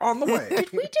 32 on the way?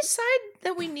 Did we decide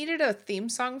that we needed a theme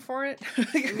song for it?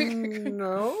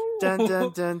 No. Dun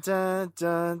dun dun dun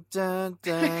dun dun dun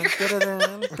dun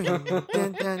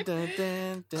dun dun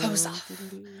dun. Close off.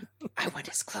 I want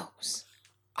his clothes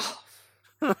off.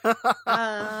 Yeah.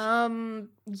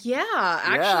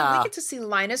 Actually, we get to see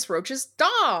Linus Roach's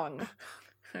dong.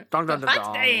 Dong, dong, dong,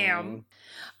 dong. Damn.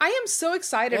 I am so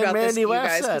excited about this, you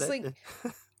guys. Because, like,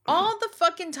 all the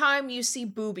fucking time you see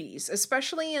boobies,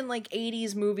 especially in, like,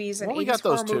 80s movies and 80s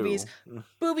horror movies.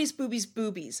 Boobies, boobies,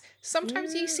 boobies.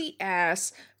 Sometimes you see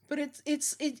ass. But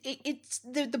it's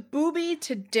the boobie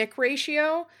to dick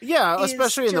ratio. Yeah,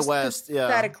 especially in the West.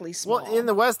 Pathetically small. Well, in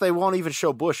the West, they won't even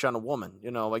show bush on a woman.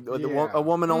 You know, like a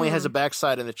woman only has a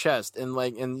backside and a chest,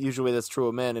 and usually that's true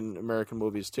of men in American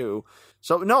movies too.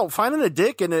 So no, finding a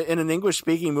dick in an English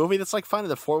speaking movie, that's like finding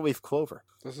the 4-leaf clover.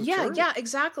 Yeah,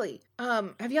 exactly.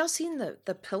 Have y'all seen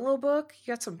the Pillow Book?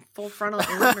 You got some full frontal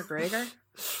Ewan McGregor.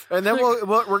 And then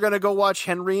we're going to go watch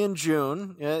Henry and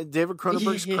June, David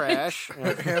Cronenberg's Crash.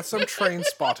 And some Train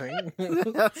Spotting.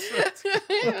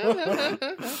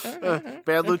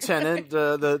 Bad Lieutenant,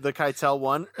 the Keitel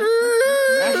one.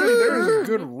 Actually, there is a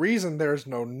good reason there's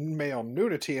no male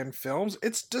nudity in films.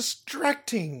 It's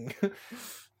distracting.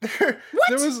 There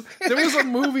was a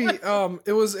movie,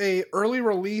 it was a early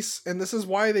release, and this is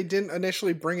why they didn't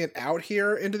initially bring it out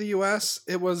here into the US.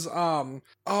 It was oh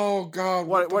god,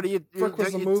 what do you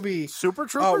was the movie? Super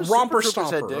Troopers? Romper Super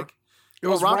Troopers Stomper. had dick. It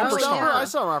was Romper Romper Stomper. Stomper. I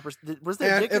saw Romper. Was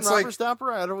there dick in Romper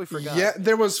Stomper? I totally forgot. Yeah,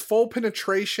 there was full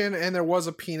penetration and there was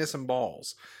a penis and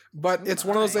balls. But it's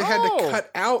one of those they had to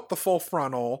cut out the full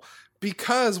frontal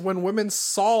because when women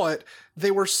saw it,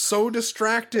 they were so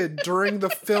distracted during the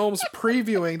film's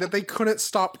previewing that they couldn't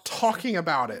stop talking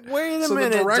about it. Wait a minute, So the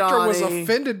director was Donnie.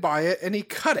 offended by it and he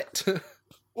cut it.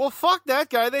 Well, fuck that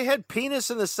guy. They had penis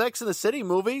in the Sex and the City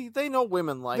movie. They know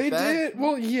women like They that. did.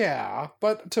 Well, yeah.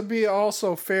 But to be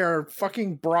also fair,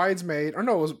 fucking Bridesmaid, or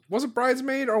no, was it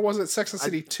Bridesmaid or was it Sex and the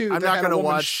City 2 I'm that not had a gonna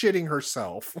woman watch- shitting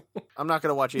herself? I'm not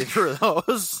going to watch either of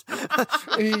those.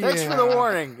 Thanks for the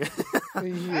warning. I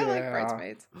like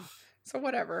Bridesmaids. So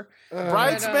whatever.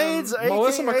 Bridesmaids,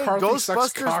 Melissa aka McCarthy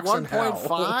sucks Ghostbusters cocks in hell.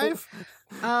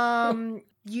 1.5.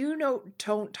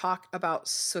 Don't talk about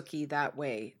Sookie that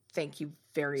way. Thank you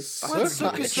very What's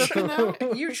fucking Sookie much.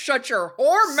 now? You shut your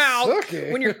whore mouth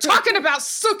Sookie? when you're talking about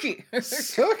Sookie.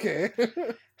 Okay.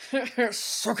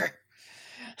 Sookie.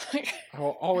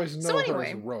 I'll always know So her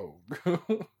anyway. as Rogue.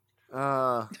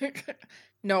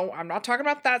 No, I'm not talking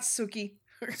about that Sookie.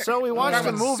 So we watched a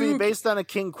Talking about movie Sookie. based on a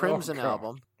King Crimson God.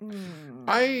 album.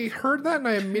 I heard that and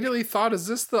I immediately thought, is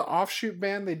this the offshoot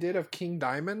band they did of King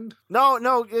Diamond?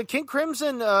 No, King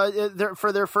Crimson,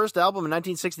 for their first album in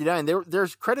 1969, they're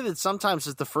credited sometimes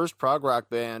as the first prog rock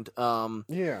band.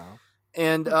 Yeah.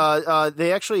 And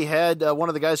they actually had one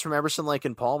of the guys from Emerson, Lake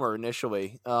and Palmer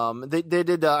initially. They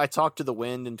did I Talk to the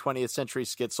Wind and 20th Century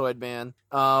Schizoid Man.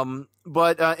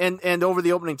 But over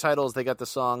the opening titles they got the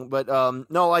song. But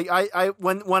no, I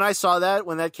when I saw that,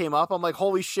 when that came up, I'm like,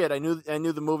 holy shit! I knew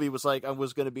the movie was like, I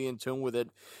was going to be in tune with it,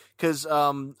 because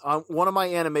on one of my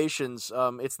animations,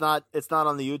 it's not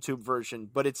on the YouTube version,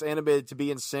 but it's animated to be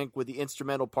in sync with the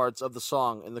instrumental parts of the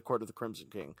song in the Court of the Crimson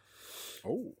King.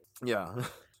 Oh. Yeah.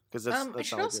 I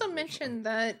should also mention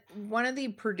that one of the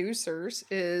producers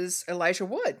is Elijah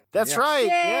Wood. That's right.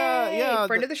 Yay! Yeah.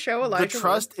 Friend of the show, Elijah The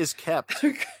trust is kept.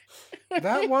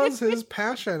 That was his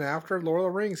passion after Lord of the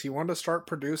Rings. He wanted to start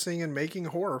producing and making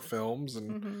horror films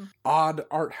and odd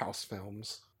art house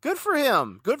films. Good for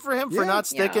him. Good for him for Yeah. not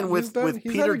sticking Yeah. with He's had a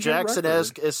Peter good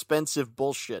Jackson-esque expensive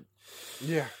bullshit.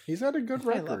 Yeah, he's had a good I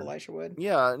record. love Elijah Wood.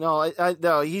 Yeah, no,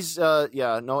 no, he's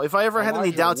no. If I ever had any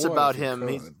Elijah doubts Wood, about if you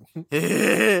him,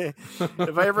 could.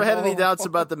 if I ever had any doubts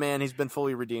about the man, he's been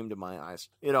fully redeemed in my eyes.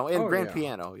 You know, and Oh, Grand yeah.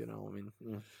 Piano. You know, I mean,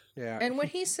 Yeah. And what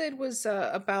he said was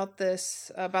about the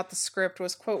script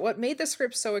was, quote, what made the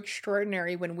script so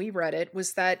extraordinary when we read it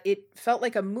was that it felt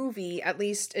like a movie, at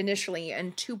least initially,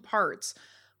 in two parts.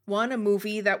 One, a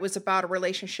movie that was about a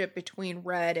relationship between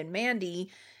Red and Mandy,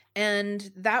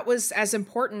 and that was as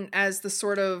important as the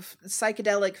sort of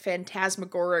psychedelic,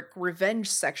 phantasmagoric revenge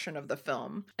section of the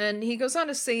film. And he goes on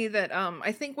to say that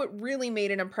I think what really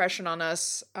made an impression on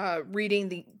us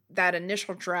reading that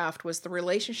initial draft was the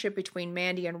relationship between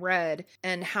Mandy and Red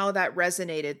and how that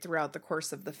resonated throughout the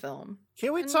course of the film.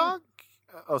 can we talk?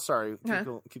 Oh, sorry.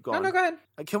 Keep going. No, go ahead.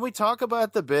 Can we talk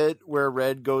about the bit where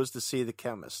Red goes to see the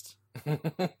chemist?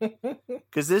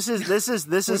 Because this is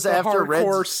With the after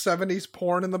hardcore Red's 70s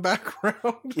porn in the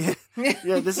background. yeah,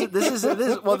 this is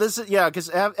because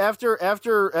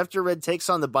after Red takes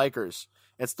on the bikers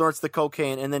and snorts the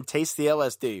cocaine and then tastes the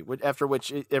LSD, after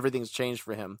which everything's changed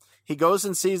for him. He goes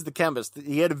and sees the chemist.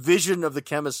 He had a vision of the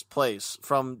chemist's place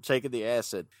from taking the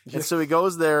acid, and so he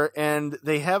goes there and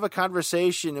they have a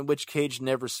conversation in which Cage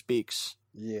never speaks.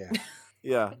 Yeah.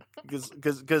 Yeah,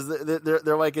 because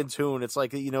they're like in tune. It's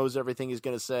like he knows everything he's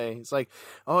gonna say. It's like,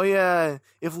 oh yeah,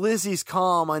 if Lizzie's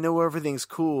calm, I know everything's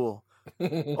cool.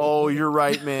 Oh, you're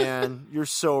right, man. You're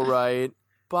so right.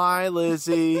 Bye,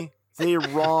 Lizzie. They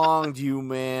wronged you,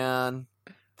 man.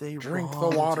 They drink the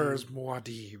wronged waters, you.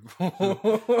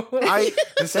 Muad'Dib.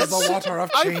 This is the water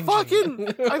of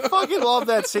changing. I fucking love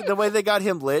that scene. The way they got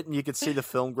him lit, and you could see the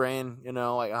film grain.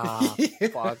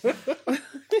 Fuck.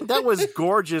 That was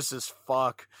gorgeous as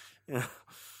fuck.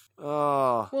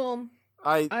 Oh. Well,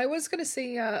 I was going to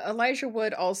say Elijah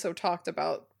Wood also talked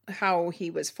about how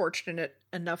he was fortunate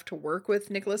enough to work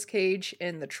with Nicolas Cage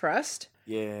in The Trust.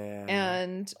 Yeah.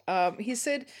 And he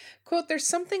said, quote, "There's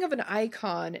something of an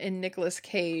icon in Nicolas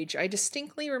Cage. I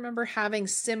distinctly remember having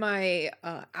semi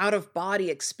out-of-body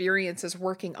experiences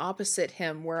working opposite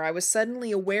him where I was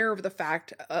suddenly aware of the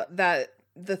fact that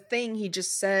the thing he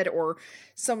just said or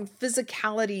some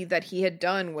physicality that he had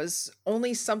done was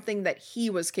only something that he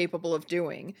was capable of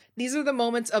doing. These are the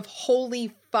moments of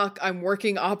holy fuck, I'm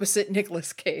working opposite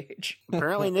Nicolas Cage."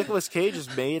 Apparently Nicolas Cage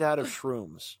is made out of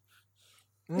shrooms.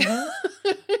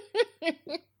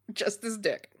 Just his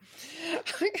dick.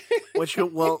 Which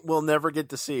we'll never get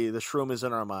to see. The shroom is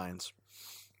in our minds.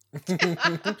 Do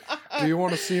you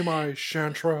want to see my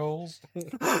chanterelles?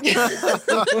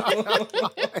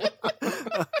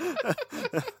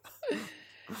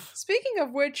 Speaking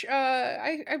of which,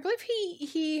 I believe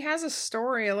he has a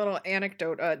story, a little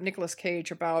anecdote, Nicolas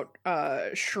Cage, about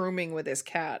shrooming with his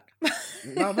cat.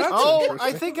 Now that's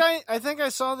interesting. I think I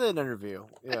saw that interview.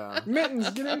 Yeah. Mittens,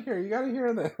 get in here. You got to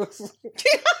hear this.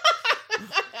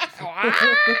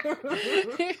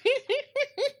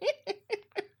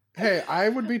 Hey, I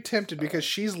would be tempted because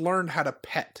she's learned how to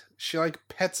pet. She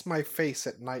pets my face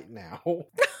at night now.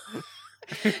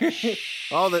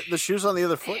 Oh, the shoe's on the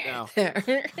other foot now. Yes.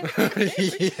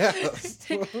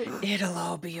 It'll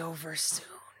all be over soon.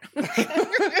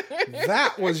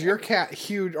 That was your cat,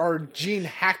 Hugh, or Gene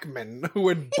Hackman, who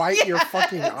would bite your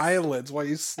fucking eyelids while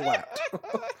you slept.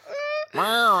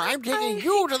 Wow, I'm taking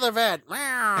you to the vet.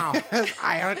 Wow.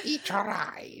 I'll eat your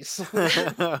eyes.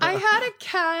 I had a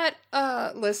cat,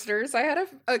 listeners. I had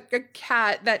a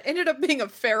cat that ended up being a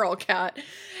feral cat.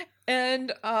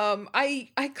 And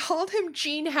I called him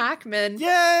Gene Hackman.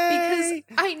 Yay!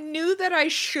 Because I knew that I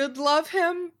should love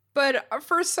him, but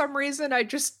for some reason I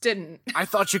just didn't. I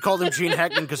thought you called him Gene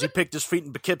Hackman because he picked his feet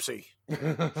in Poughkeepsie.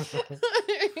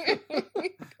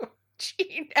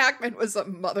 Gene Hackman was a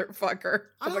motherfucker.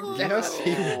 Yes,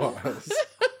 he was.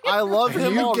 I love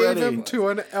him already. You gave him to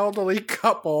an elderly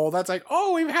couple that's like,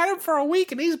 oh, we've had him for a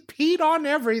week and he's peed on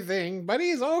everything, but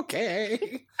he's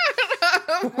okay.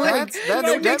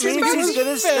 That means he's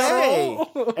gonna stay.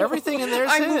 Everything in there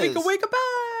is I'm his. moving away,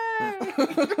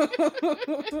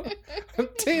 goodbye.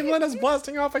 Team Linda's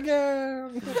blasting off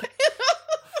again.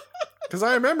 Because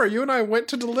I remember you and I went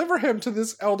to deliver him to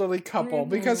this elderly couple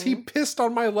because he pissed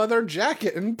on my leather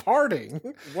jacket in parting.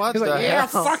 What He's the like, hell? yeah,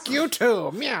 fuck you too.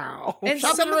 Meow. And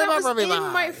some of that was in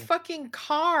my fucking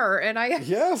car, and I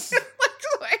Yes.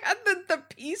 I had the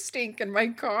pee stink in my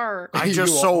car. I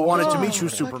just so wanted to meet you,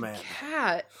 Superman.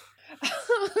 Cat.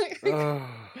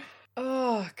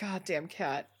 Oh, goddamn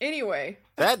cat. Anyway.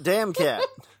 That damn cat.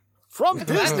 From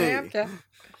Disney. That damn cat.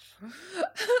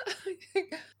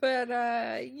 But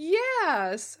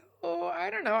yeah, so I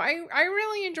don't know. I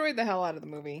really enjoyed the hell out of the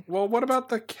movie. Well, what about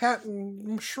the cat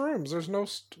and shrooms? There's no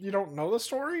you don't know the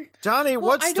story? Johnny,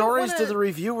 what stories do the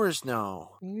reviewers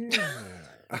know? Yeah.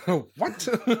 What?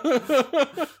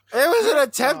 It was an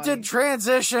attempted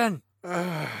transition.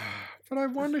 But I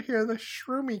want to hear the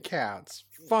shroomy cats.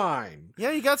 Fine.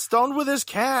 Yeah, he got stoned with his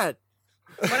cat.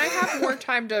 When I have more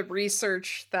time to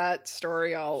research that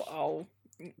story, I'll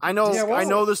I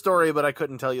know the story, but I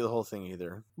couldn't tell you the whole thing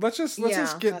either. Let's just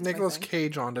get Nicolas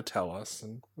Cage on to tell us,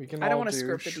 and we can. I don't all want to do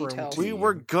script the details. We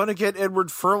were gonna get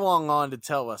Edward Furlong on to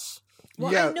tell us.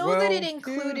 Well, I know that it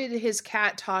included his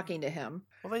cat talking to him.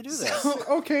 Well, they do that. So,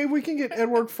 okay, we can get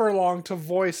Edward Furlong to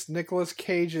voice Nicolas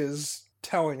Cage's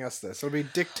telling us this. It'll be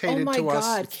dictated to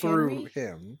us through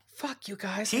him. Fuck you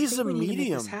guys. He's a medium. Make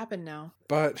this happen now.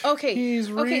 But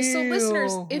he's real. Okay, so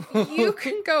listeners, if you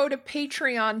can go to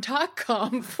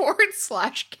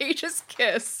patreon.com/Cage's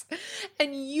Kiss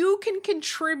and you can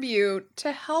contribute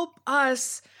to help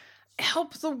us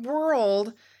help the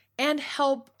world and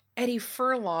help Eddie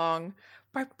Furlong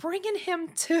by bringing him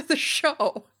to the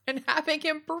show and having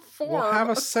him perform. We'll have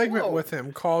a segment with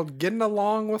him called Getting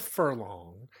Along with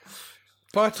Furlong.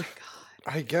 But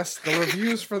I guess the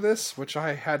reviews for this, which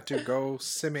I had to go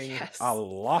simming a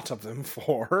lot of them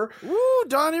for. Woo,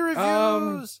 Donnie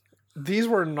reviews! these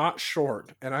were not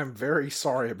short, and I'm very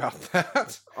sorry about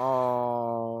that.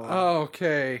 Oh.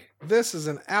 Okay, this is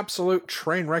an absolute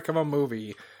train wreck of a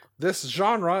movie. This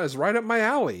genre is right up my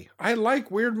alley. I like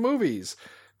weird movies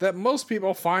that most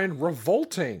people find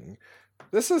revolting.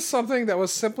 This is something that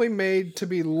was simply made to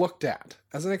be looked at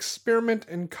as an experiment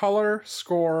in color,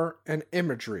 score, and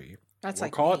imagery. That's We'll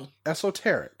like call me. it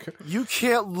esoteric. You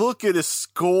can't look at a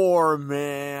score,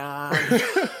 man.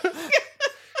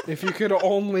 If you could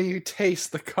only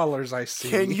taste the colors I see.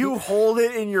 Can you hold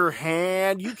it in your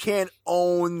hand? You can't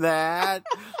own that.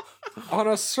 On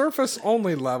a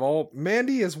surface-only level,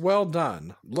 Mandy is well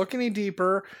done. Look any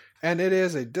deeper, and it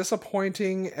is as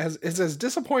disappointing as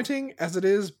it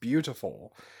is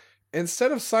beautiful.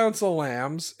 Instead of Silence of the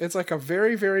Lambs, it's like a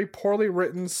very, very poorly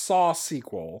written Saw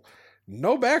sequel.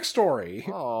 No backstory.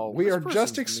 Oh, We this are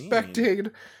just person's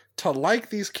expected to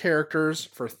like these characters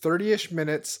for 30-ish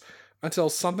minutes until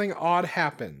something odd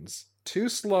happens. Too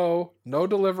slow, no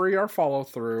delivery or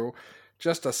follow-through,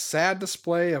 just a sad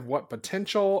display of what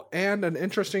potential and an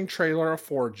interesting trailer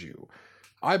affords you.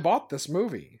 I bought this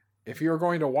movie. If you are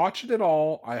going to watch it at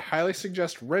all, I highly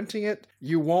suggest renting it.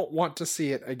 You won't want to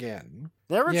see it again.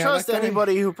 Never Yeah, trust that guy-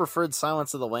 anybody who preferred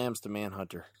Silence of the Lambs to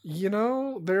Manhunter. You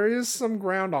know, there is some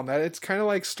ground on that. It's kind of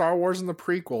like Star Wars and the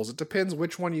prequels. It depends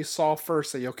which one you saw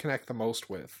first that you'll connect the most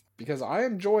with. Because I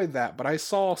enjoyed that, but I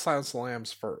saw Silence of the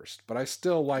Lambs first. But I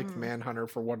still liked Manhunter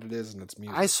for what it is and its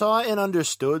music. I saw and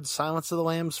understood Silence of the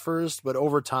Lambs first, but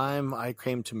over time I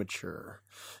came to mature.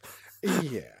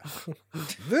 Yeah.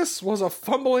 This was a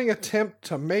fumbling attempt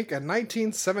to make a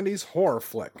 1970s horror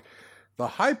flick. The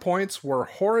high points were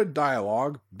horrid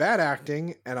dialogue, bad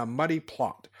acting, and a muddy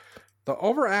plot. The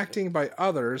overacting by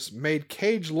others made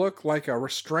Cage look like a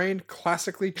restrained,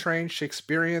 classically trained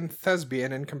Shakespearean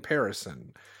thespian in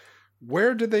comparison.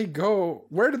 Where did they go?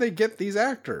 Where did they get these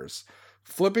actors?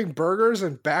 Flipping burgers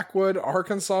in backwood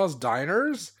Arkansas's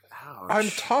diners? Ouch. I'm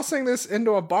tossing this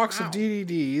into a box of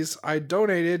DVDs I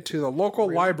donated to the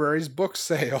local library's book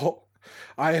sale.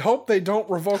 I hope they don't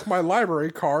revoke my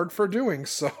library card for doing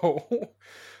so.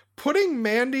 Putting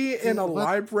Mandy in a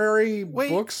library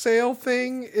book sale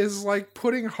thing is like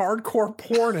putting hardcore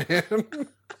porn in.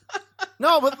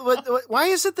 No, but why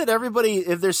is it that everybody,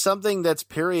 if there's something that's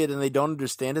period and they don't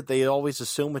understand it, they always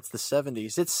assume it's the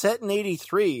 70s? It's set in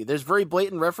 83. There's very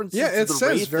blatant references Yeah, to it the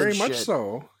says Wraith very and much shit.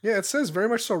 so. Yeah, it says very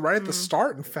much so right at the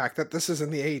start, in fact, that this is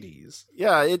in the 80s.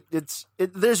 Yeah,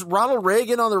 there's Ronald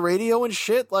Reagan on the radio and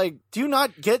shit. Like, do you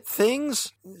not get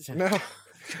things? Now,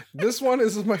 this one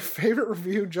is my favorite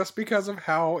review just because of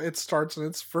how it starts in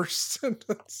its first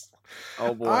sentence.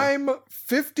 Oh boy. I'm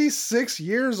 56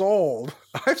 years old.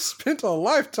 I've spent a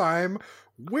lifetime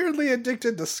weirdly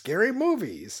addicted to scary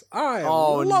movies. I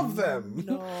love them.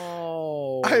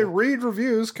 No. I read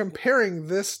reviews comparing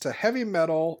this to heavy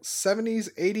metal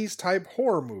 70s, 80s type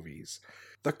horror movies.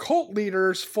 The cult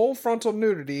leader's full frontal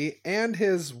nudity and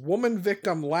his woman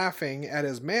victim laughing at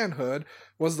his manhood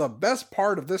was the best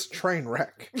part of this train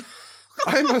wreck.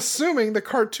 I'm assuming the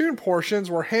cartoon portions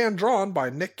were hand-drawn by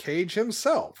Nick Cage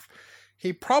himself.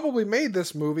 He probably made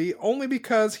this movie only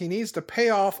because he needs to pay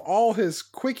off all his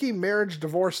quickie marriage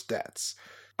divorce debts.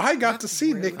 I got to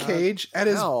see Nick Cage at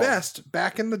his best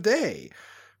back in the day,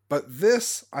 but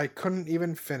this I couldn't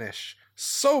even finish.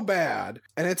 So bad,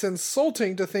 and it's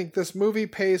insulting to think this movie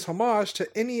pays homage to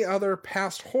any other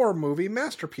past horror movie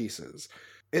masterpieces.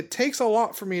 It takes a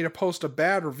lot for me to post a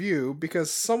bad review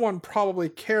because someone probably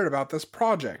cared about this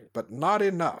project, but not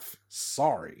enough.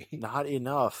 Sorry. Not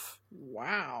enough.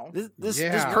 Wow. This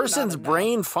person's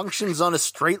brain functions on a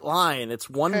straight line. It's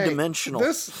one-dimensional.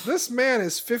 This man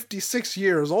is 56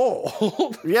 years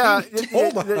old. Yeah,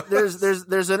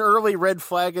 there's an early red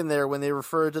flag in there when they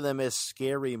refer to them as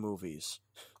scary movies.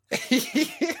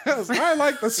 Yes, I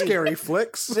like the scary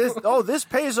flicks. This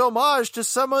pays homage to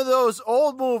some of those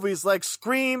old movies like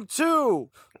Scream 2.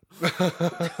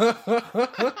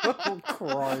 Oh,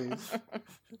 Christ.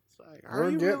 Are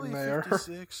you getting really there.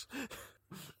 56?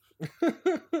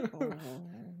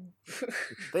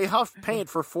 They huffed paint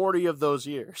for 40 of those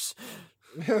years.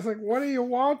 It's like, what are you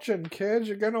watching, kids?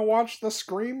 You're gonna watch the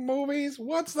Scream movies?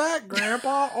 What's that,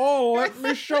 Grandpa? Oh, let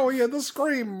me show you the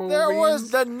Scream movies. There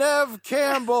was the Neve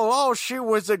Campbell. Oh, she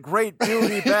was a great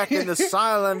beauty back in the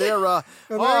silent era.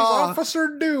 And there's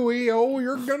Officer Dewey. Oh,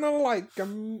 you're gonna like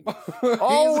him.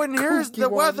 Oh, and here's the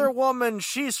weather woman.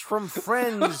 She's from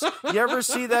Friends. You ever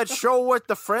see that show with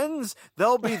the Friends?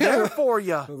 They'll be there for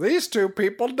you. These two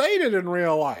people dated in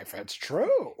real life. It's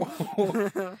true.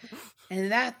 And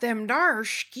that them dar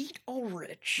Skeet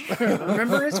Ulrich.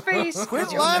 Remember his face? Quit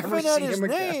You'll never laughing at see his him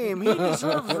again. name. He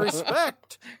deserves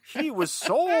respect. He was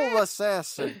Soul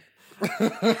Assassin.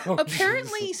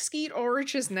 Apparently, Skeet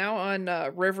Ulrich is now on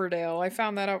Riverdale. I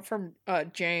found that out from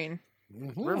Jane.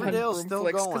 Mm-hmm. Riverdale's still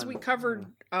going because we covered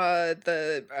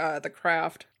the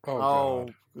Craft. Oh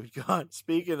God!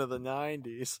 Speaking of the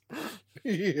 90s,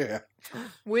 yeah,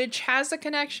 which has a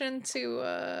connection to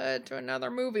another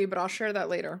movie, but I'll share that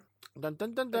later. Dun,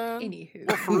 dun, dun, dun. Anywho.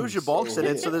 Well, Ferrugia Balk's in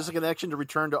it, so there's a connection to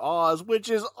Return to Oz, which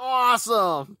is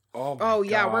awesome. Oh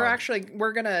yeah,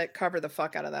 we're gonna cover the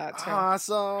fuck out of that. So.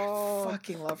 Awesome. I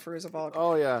fucking love Ferrugia Balk.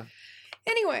 Oh yeah.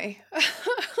 Anyway,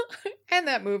 and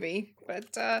that movie,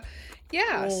 but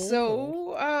yeah.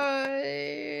 So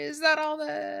is that all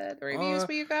the reviews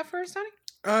we got first,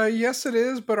 Tony? Yes, it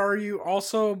is. But are you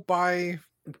also by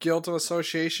guilt of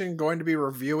association going to be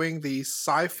reviewing the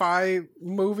sci-fi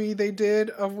movie they did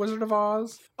of Wizard of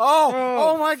Oz?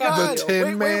 Oh my God! The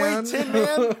Tin Man. Wait, Tin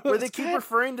Man, where they keep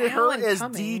referring to her as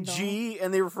DG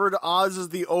and they refer to Oz as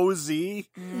the OZ.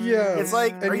 Yeah, it's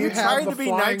like, and are you trying to be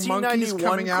 1991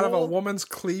 coming cool? out of a woman's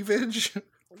cleavage?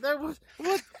 That was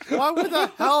what? Why would the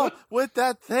hell with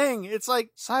that thing? It's like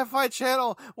Sci-Fi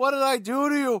Channel. What did I do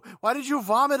to you? Why did you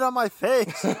vomit on my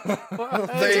face?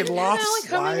 They lost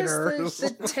sliders.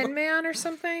 The Tin Man or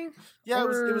something. Yeah,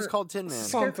 it was called Tin Man.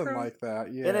 Something like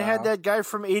that. Yeah, and it had that guy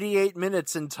from 88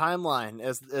 Minutes in Timeline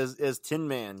as Tin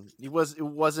Man. It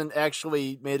wasn't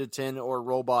actually made of tin or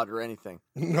robot or anything.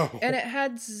 No, and it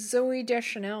had Zooey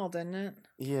Deschanel, didn't it?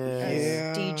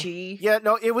 Yeah. DG. Yeah,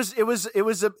 no, it was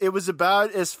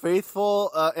about as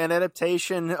faithful an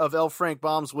adaptation of L. Frank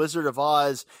Baum's Wizard of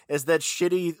Oz as that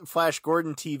shitty Flash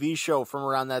Gordon TV show from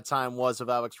around that time was of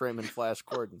Alex Raymond Flash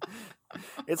Gordon.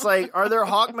 It's like, are there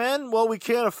Hawkmen? Well, we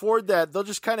can't afford that. They'll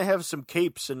just kind of have some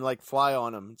capes and like fly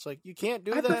on them. It's like, you can't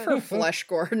do that. I prefer Flash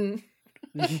Gordon.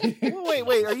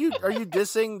 Wait, are you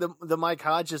dissing the Mike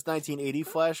Hodges 1980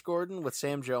 Flash Gordon with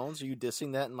Sam Jones? Are you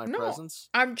dissing that in my presence?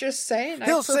 I'm just saying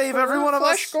he'll save every one of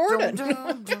Flash us. Gordon.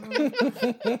 Dun, dun, dun.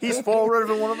 He's for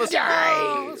every one of us.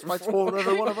 Die. Fights for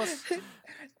every one of us.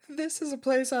 This is a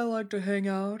place I like to hang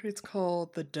out. It's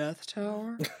called the Death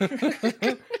Tower.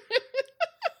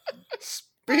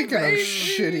 Speaking of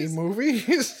shitty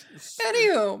movies.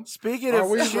 Anywho. Speaking of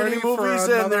shitty movies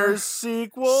and their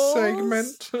sequels.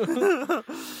 Segment.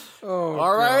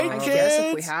 All right, I kids. guess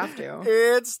if we have to.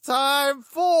 It's time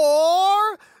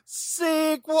for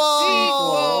sequel.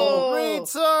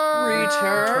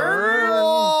 Return.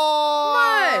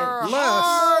 More. Less.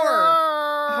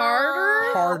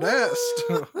 Harder. Hardest.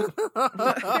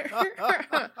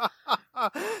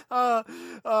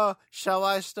 Shall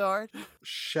I start?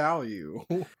 Shall you?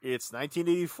 It's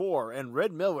 1984, and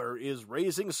Red Miller is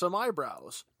raising some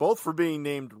eyebrows, both for being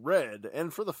named Red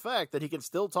and for the fact that he can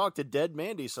still talk to dead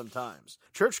Mandy sometimes.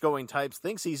 Church-going types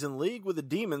thinks he's in league with the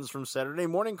demons from Saturday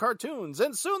morning cartoons,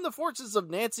 and soon the forces of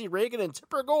Nancy Reagan and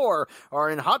Tipper Gore are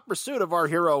in hot pursuit of our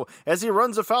hero as he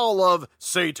runs afoul of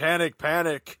satanic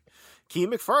panic. Key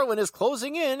McFarlane is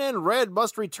closing in, and Red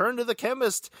must return to the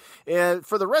chemist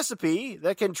for the recipe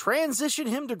that can transition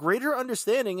him to greater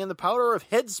understanding and the power of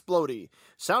head-splody.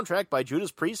 Soundtrack by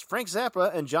Judas Priest, Frank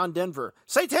Zappa, and John Denver.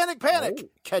 Satanic Panic! Oh.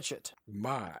 Catch it.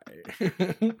 My.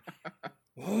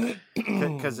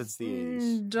 Because it's the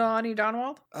 80s. Donnie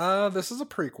Donwald? This is a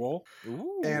prequel.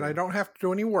 Ooh. And I don't have to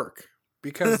do any work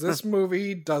because this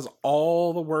movie does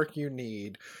all the work you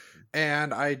need.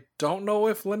 And I don't know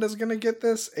if Linda's going to get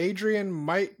this. Adrian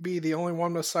might be the only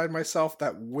one beside myself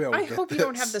that will I get hope this. you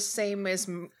don't have the same as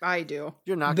I do.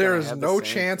 You're not. There's no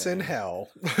chance in hell.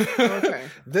 Okay.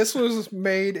 This was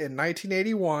made in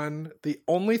 1981. The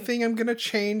only thing I'm going to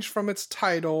change from its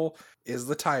title is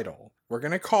the title. We're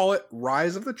going to call it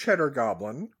Rise of the Cheddar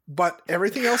Goblin, but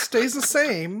everything else stays the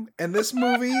same. And this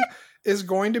movie is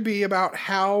going to be about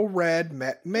how Red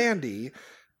met Mandy.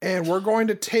 And we're going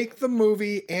to take the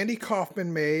movie Andy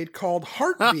Kaufman made called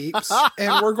Heartbeeps,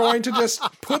 and we're going to just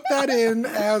put that in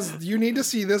as you need to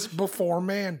see this before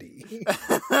Mandy.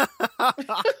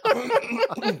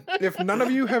 If none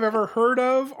of you have ever heard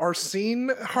of or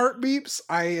seen Heartbeeps,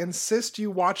 I insist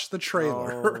you watch the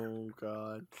trailer. Oh,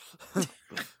 God.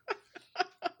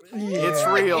 Yeah. It's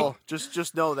real.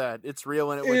 Just know that. It's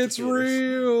real and It's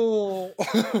real.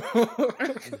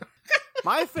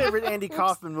 My favorite Andy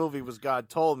Kaufman movie was God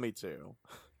Told Me To.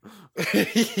 I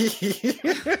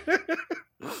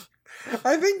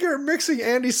think you're mixing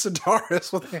Andy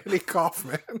Sidaris with Andy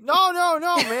Kaufman. No,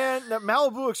 man.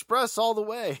 Malibu Express all the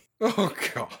way. Oh,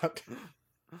 God.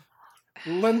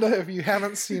 Linda, if you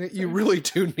haven't seen it, you really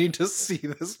do need to see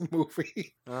this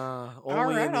movie. Only all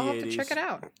right, in the I'll 80s. have to check it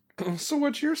out. So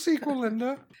what's your sequel,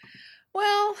 Linda?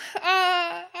 Well,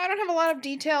 I don't have a lot of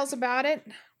details about it,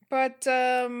 But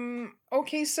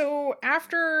okay, so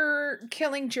after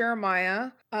killing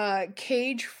Jeremiah,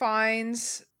 Cage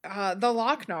finds the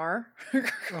Lochnar.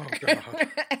 Oh god.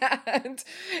 And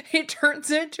he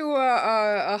turns into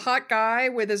a hot guy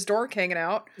with his dork hanging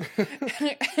out.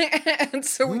 And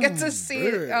so we get to see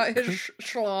his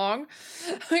schlong.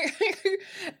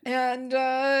 And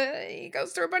he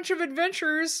goes through a bunch of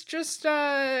adventures just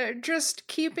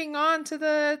keeping on to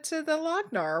the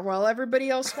Lochnar while everybody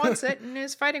else wants it and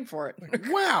is fighting for it.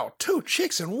 Wow, 2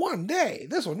 chicks in one day.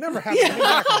 This will never happen to me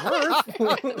back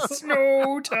on Earth.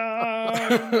 Snow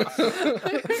time.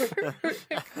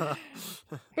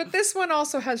 But this one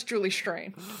also has Julie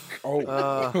Strain.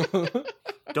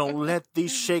 Don't let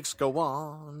these shakes go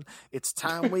on. It's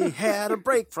time we had a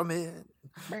break from it.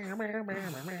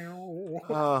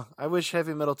 I wish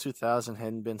Heavy Metal 2000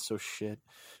 hadn't been so shit.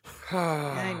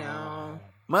 I know.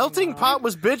 Melting Pot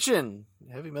was bitchin'.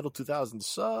 Heavy Metal 2000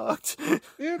 sucked.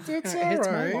 It's all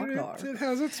right. It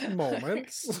has its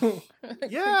moments.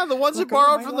 Yeah, the ones it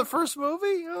borrowed from the first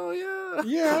movie. Oh yeah.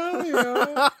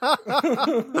 Yeah.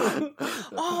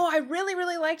 Oh, I really,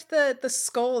 really liked the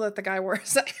skull that the guy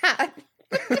wears a hat.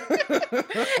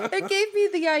 It gave me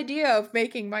the idea of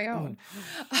making my own.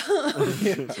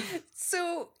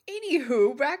 So,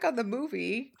 anywho, back on the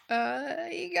movie,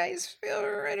 you guys feel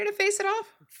ready to face it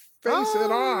off? Face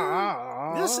it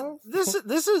off.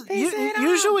 This is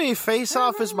usually Face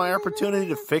Off is my opportunity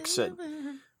to fix it.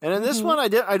 And in this one,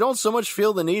 I don't so much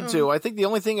feel the need to. I think the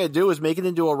only thing I do is make it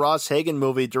into a Ross Hagen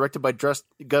movie directed by Gus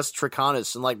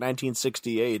Triconis in like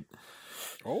 1968.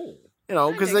 Oh. You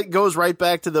know, because it goes right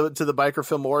back to the biker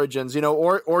film origins, you know,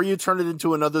 or you turn it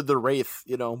into another The Wraith,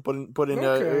 you know, put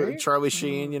in Charlie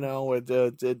Sheen, you know, with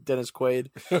Dennis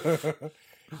Quaid.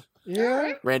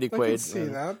 Yeah, Randy Quaid. I can see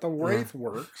that. The Wraith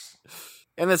works.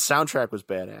 And the soundtrack was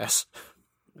badass.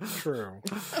 True.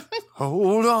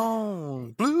 Hold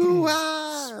on, blue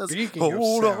eyes. Speaking of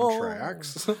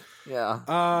soundtracks. Yeah.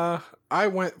 I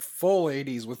went full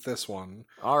 80s with this one.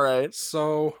 All right.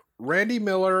 So, Randy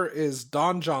Miller is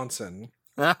Don Johnson.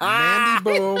 Mandy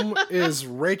Boom is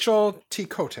Rachel T.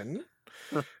 Cotten.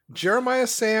 Jeremiah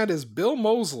Sand is Bill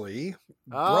Moseley.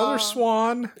 Brother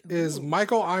Swan is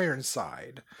Michael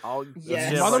Ironside. Oh,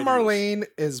 yes. Mother Marlene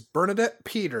is Bernadette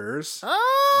Peters.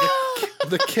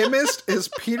 The chemist is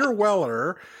Peter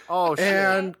Weller. Oh, shit.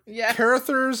 And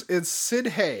Carruthers is Sid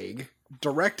Haig.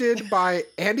 Directed by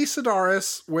Andy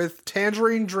Sidaris with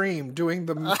Tangerine Dream doing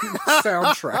the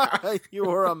soundtrack. You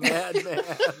are a madman.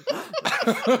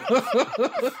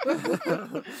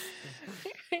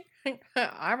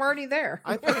 I'm already there.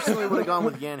 I personally would have gone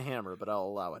with Jan Hammer, but I'll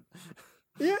allow it.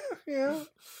 Yeah.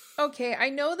 Okay, I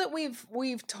know that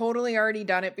we've totally already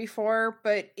done it before,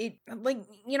 but it, like,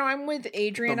 you know, I'm with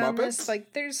Adrian on this.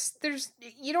 Like, there's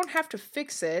you don't have to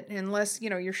fix it unless, you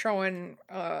know, you're showing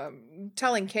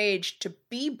telling Cage to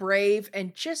be brave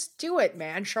and just do it,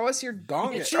 man. Show us your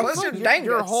dong. Show us your dangus.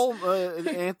 Your whole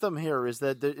anthem here is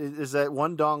that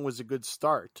one dong was a good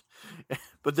start,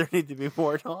 but there need to be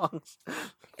more dongs.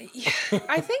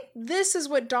 I think this is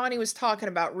what Donnie was talking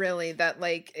about, really, that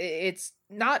like it's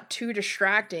not too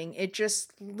distracting. It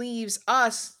just leaves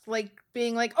us like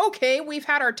being like, okay, we've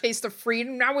had our taste of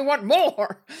freedom, now we want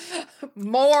more.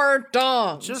 More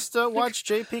dongs. Just watch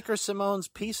J. Peeker Simone's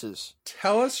Pieces.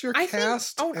 Tell us your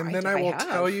cast, and then I will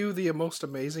tell you the most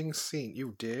amazing scene.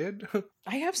 You did?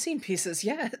 I have seen Pieces,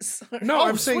 yes. No,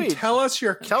 I'm saying tell us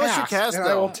your cast, and though.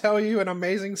 I will tell you an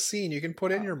amazing scene you can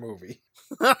put in your movie.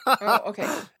 Oh, okay.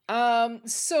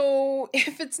 So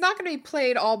if it's not going to be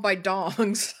played all by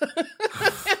dongs,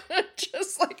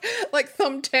 just like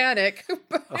Thumbtanic,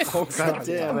 oh, God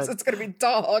damn it. It's going to be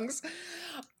dongs.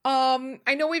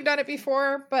 I know we've done it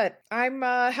before, but I'm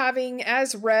having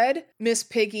as Red, Miss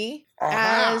Piggy,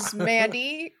 as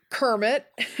Mandy, Kermit,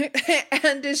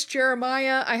 and as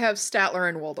Jeremiah, I have Statler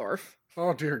and Waldorf.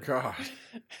 Oh, dear God.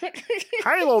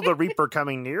 Hello, the Reaper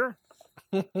coming near.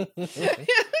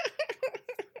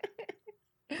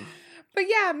 But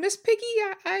yeah, Miss Piggy,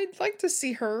 I'd like to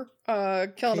see her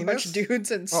killing a bunch of dudes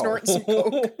and snorting some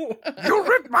coke. You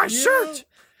ripped my shirt!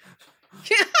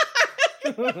 Yeah.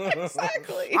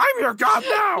 Exactly. I'm your god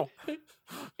now!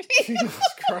 Jesus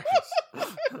Christ.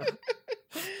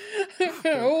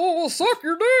 Oh, suck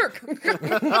your dick!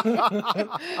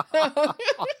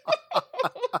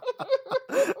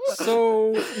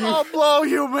 So I'll blow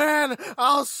you, man!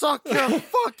 I'll suck your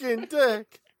fucking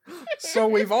dick! So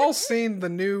we've all seen the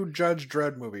new Judge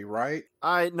Dredd movie, right?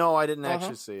 I didn't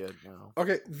actually see it. No.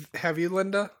 Okay, have you,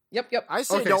 Linda? Yep. I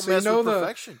say okay, don't so mess you know with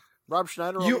perfection. Rob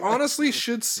Schneider. You honestly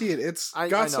should see it. It's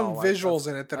got some visuals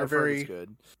in it that are very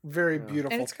good, very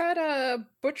beautiful. And it's got a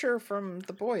Butcher from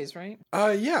The Boys, right?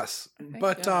 Yes,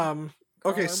 but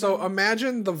okay. So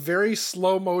imagine the very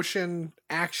slow motion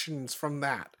actions from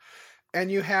that, and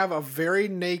you have a very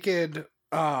naked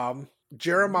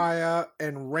Jeremiah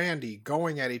and Randy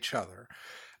going at each other.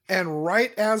 And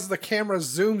right as the camera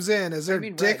zooms in, as their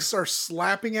dicks are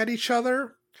slapping at each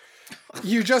other,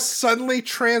 you just suddenly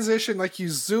transition, like you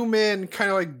zoom in, kind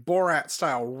of like Borat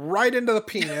style, right into the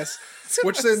penis,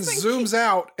 which then zooms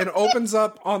out and opens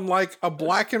up on like a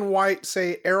black and white,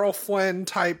 say, Errol Flynn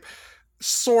type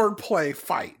sword play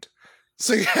fight.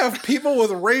 So you have people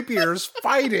with rapiers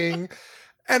fighting,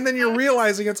 and then you're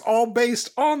realizing it's all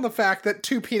based on the fact that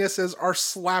two penises are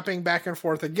slapping back and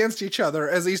forth against each other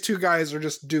as these two guys are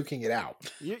just duking it out.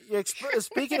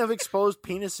 Speaking of exposed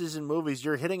penises in movies,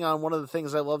 you're hitting on one of the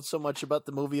things I loved so much about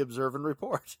the movie Observe and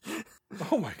Report.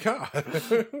 Oh my God.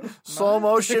 Slow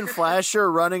motion flasher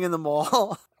running in the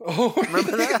mall. Oh,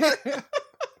 remember that?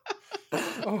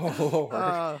 Oh,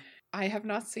 Lord. I have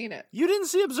not seen it. You didn't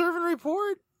see Observe and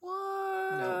Report?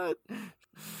 What? No.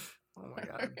 Oh my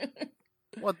God.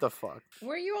 What the fuck?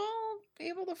 Were you all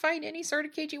able to find any sort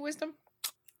of cagey wisdom?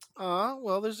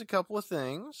 Well, there's a couple of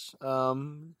things.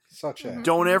 Such as?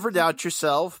 Don't ever doubt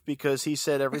yourself, because he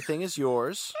said everything is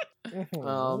yours.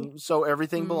 So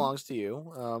everything belongs to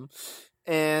you.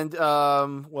 And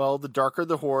well, the darker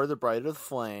the whore, the brighter the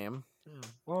flame.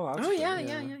 Well, that's yeah.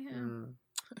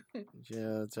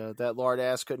 Yeah, that lard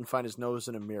ass couldn't find his nose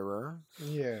in a mirror.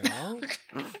 Yeah.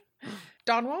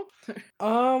 Donwell?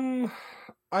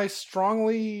 I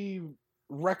strongly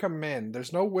recommend,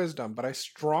 there's no wisdom, but I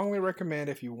strongly recommend,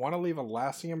 if you want to leave a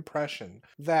lasting impression,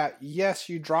 that yes,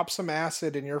 you drop some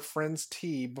acid in your friend's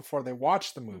tea before they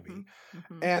watch the movie,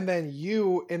 and then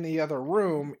you, in the other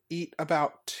room, eat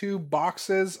about 2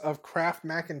 boxes of Kraft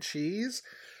mac and cheese,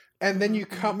 and then you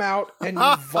come out and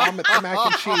you vomit the mac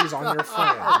and cheese on your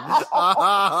friends.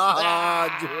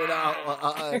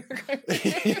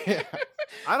 Yeah.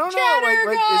 I don't know.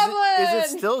 Is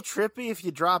it still trippy if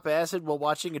you drop acid while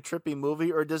watching a trippy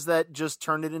movie, or does that just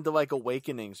turn it into like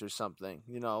Awakenings or something?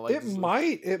 You know, like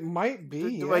it might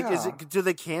be. Like, do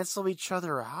they cancel each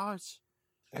other out?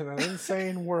 In an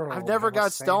insane world. I've never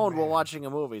got stoned while watching a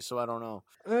movie, so I don't know.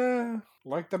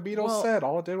 Like the Beatles said,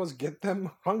 all it did was get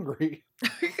them hungry.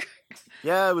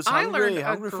 Yeah, it was hungry. I learned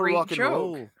hungry for rock and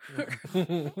roll.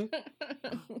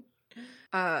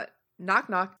 Knock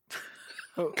knock.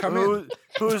 Come in.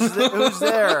 Who's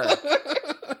there?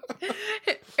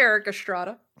 Eric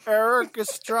Estrada. Eric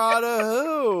Estrada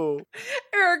who?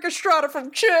 Eric Estrada from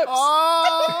Chips.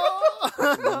 Oh!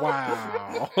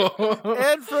 Wow.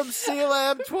 And from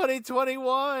C-Lab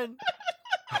 2021.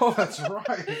 Oh, that's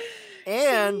right.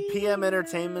 And PM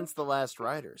Entertainment's The Last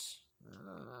Riders.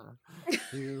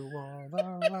 You are the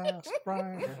last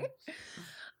riders.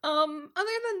 Other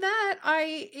than that,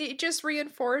 it just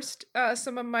reinforced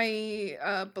some of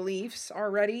my beliefs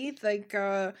already, like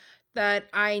that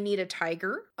I need a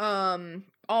tiger.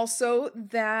 Also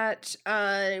that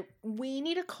we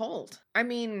need a cult. I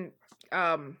mean,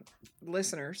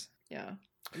 listeners, yeah.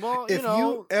 Well, if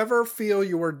you ever feel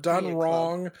you were done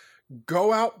wrong,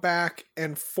 go out back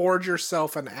and forge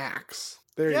yourself an axe.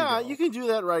 There you go. You can do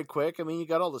that right quick. I mean, you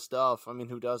got all the stuff. I mean,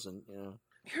 who doesn't? You know.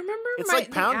 You remember it's like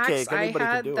pound cake. Anybody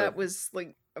I had can do that was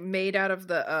like made out of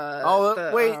the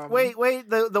wait,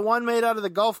 the one made out of the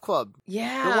golf club.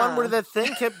 Yeah, the one where that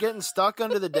thing kept getting stuck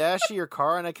under the dash of your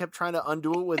car, and I kept trying to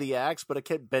undo it with the axe, but it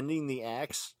kept bending the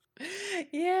axe.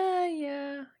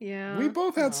 Yeah. We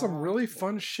both had some really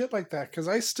fun shit like that, because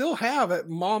I still have at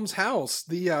Mom's house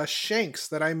the shanks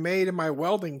that I made in my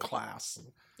welding class.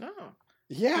 Oh.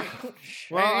 Yeah.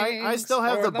 Well, I still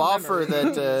have the boffer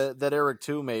that Eric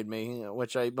 2 made me,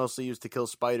 which I mostly use to kill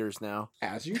spiders now.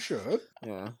 As you should.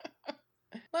 Yeah.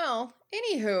 Well,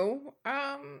 anywho,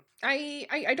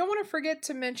 I don't want to forget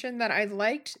to mention that I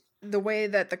liked the way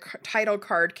that the title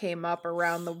card came up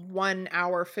around the 1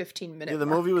 hour 15 minute. Yeah, the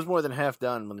movie was more than half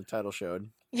done when the title showed.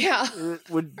 Yeah, I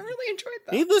really enjoyed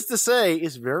that. Needless to say,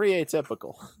 it's very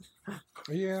atypical.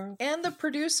 Yeah. And the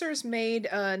producers made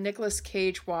Nicolas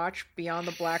Cage watch Beyond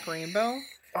the Black Rainbow.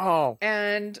 Oh.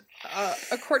 And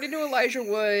according to Elijah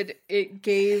Wood, it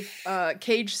gave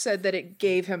Cage said that it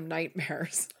gave him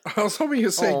nightmares. I was hoping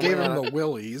you'd say gave him the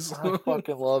willies. I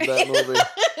fucking love that movie.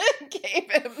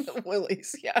 Gave him the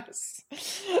willies, yes.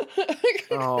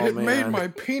 It made my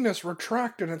penis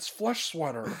retract in its flesh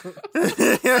sweater.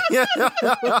 The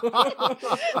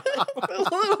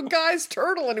little guy's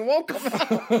turtle and he won't come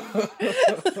out.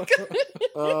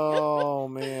 Oh,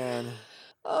 man.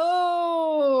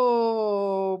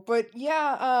 Oh, but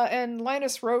yeah, and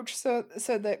Linus Roach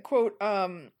said that, quote,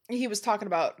 he was talking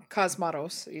about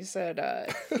Cosmatos. He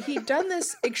said he'd done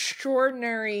this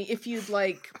extraordinary, if you'd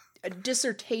like, a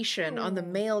dissertation on the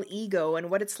male ego and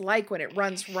what it's like when it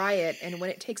runs riot and when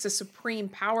it takes a supreme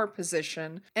power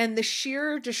position and the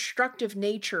sheer destructive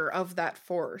nature of that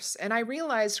force. And I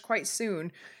realized quite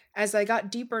soon, as I got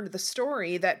deeper into the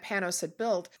story that Panos had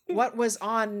built, what was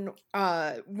on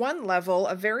one level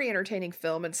a very entertaining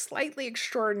film and slightly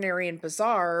extraordinary and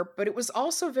bizarre, but it was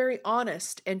also very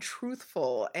honest and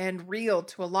truthful and real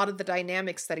to a lot of the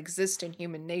dynamics that exist in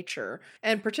human nature,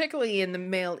 and particularly in the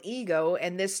male ego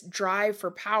and this drive for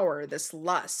power, this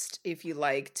lust, if you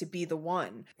like, to be the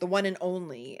one and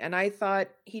only. And I thought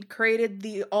he'd created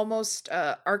the almost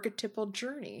archetypal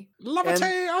journey. Levite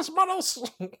Osmanos!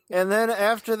 And then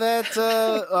after that,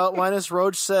 Linus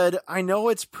Roach said, "I know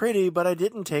it's pretty, but I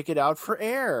didn't take it out for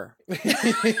air."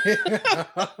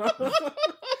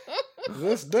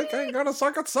 This dick ain't gonna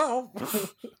suck itself.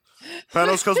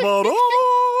 Panos Cosmatos!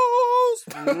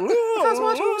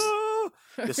 Cosmatos!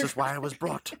 This is why I was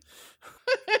brought.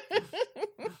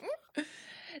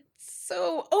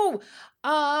 So,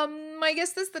 I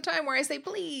guess this is the time where I say,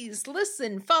 please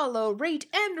listen, follow, rate,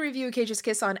 and review Cage's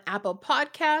Kiss on Apple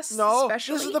Podcasts. No,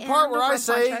 especially, this is the part where I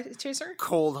say, Chaser.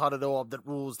 Cold-hearted orb that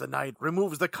rules the night,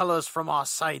 removes the colors from our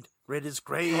sight. Red is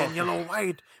gray and yellow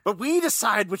white, but we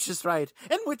decide which is right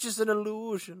and which is an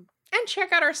illusion. And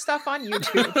check out our stuff on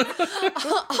YouTube.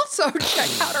 Also, check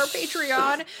out our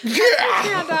Patreon,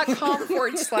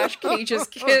 patreon.com/Cage's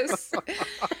Kiss.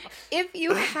 If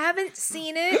you haven't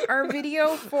seen it, our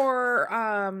video for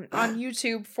on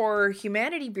YouTube for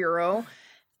Humanity Bureau,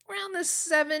 around the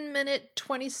 7-minute,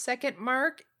 20-second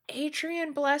mark,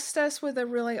 Adrian blessed us with a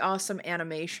really awesome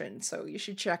animation, so you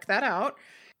should check that out.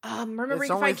 Remember, it's you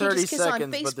can only find 30 Cage's Kiss seconds,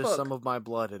 on Facebook. but there's some of my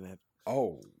blood in it.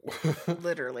 Oh.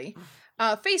 Literally.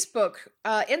 Facebook,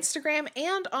 Instagram,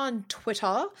 and on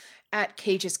Twitter at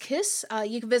Cage's Kiss.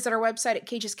 You can visit our website at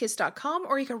cageskiss.com,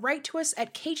 or you can write to us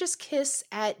at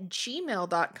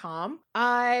cageskiss@gmail.com.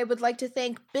 I would like to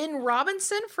thank Ben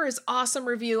Robinson for his awesome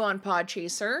review on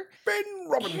Podchaser. Ben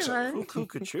Robinson.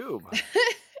 Cuckoo.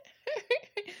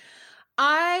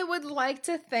 I would like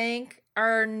to thank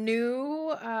our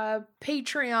new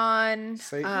Patreon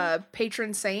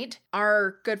patron saint,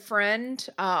 our good friend,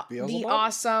 the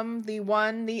awesome, the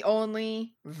one, the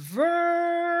only Vern.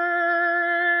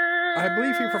 I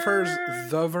believe he prefers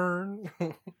the Vern.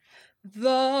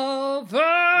 The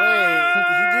Vern. Wait, he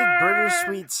did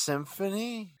Bittersweet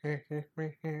Symphony?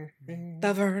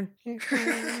 The Vern.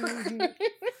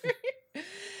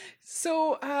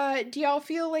 So, do y'all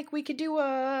feel like we could do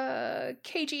a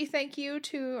KG thank you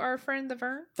to our friend the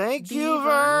Vern? Thank you,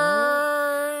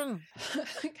 Vern!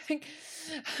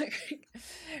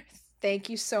 Thank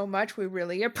you so much. We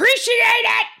really appreciate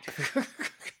it!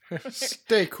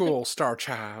 Stay cool, Star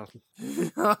Child.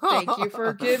 Thank you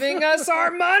for giving us our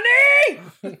money!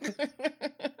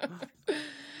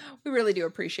 We really do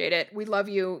appreciate it. We love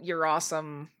you. You're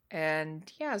awesome. And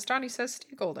yeah, as Donnie says,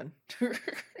 stay golden.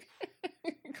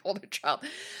 Golden Child.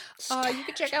 You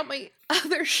can check out my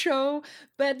other show,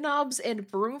 Bedknobs and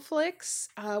Broomflicks.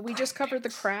 We just covered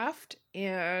The Craft,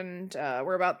 and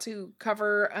we're about to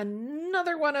cover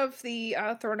another one of the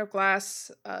Throne of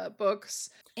Glass books.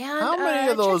 And how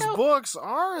many of those books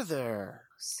are there?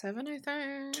 7, I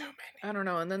think. Too many. I don't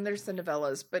know. And then there's the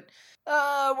novellas, but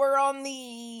we're on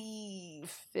the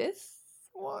 5th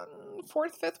one,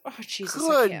 4th, 5th. Oh Jesus!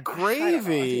 Good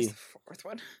gravy. The 4th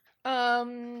one.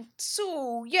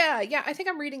 So yeah, I think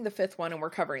I'm reading the 5th one and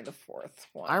we're covering the 4th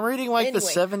one. I'm reading the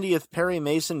 70th Perry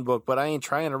Mason book, but I ain't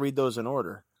trying to read those in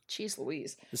order. Jeez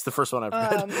Louise. It's the first one I've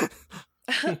read.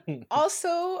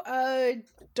 Also,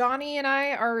 Donnie and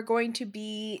I are going to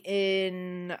be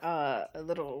in a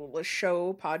little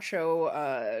pod show,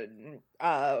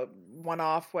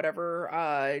 one-off, whatever,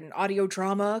 an audio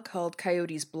drama called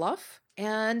Coyote's Bluff.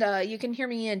 And you can hear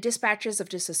me in Dispatches of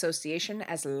Disassociation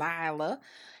as Lila.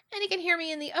 And you can hear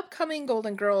me in the upcoming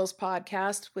Golden Girls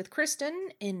podcast with Kristen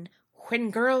in When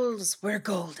Girls Were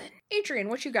Golden. Adrian,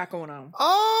 what you got going on?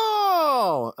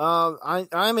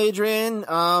 I'm Adrian.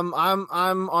 I'm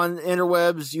on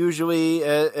interwebs usually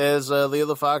as Leo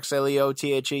the Fox,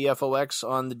 LeoTheFox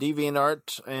on the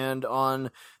DeviantArt and on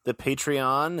the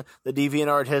Patreon. The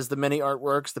DeviantArt has the many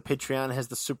artworks. The Patreon has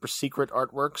the super secret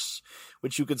artworks,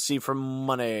 which you can see for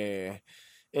money.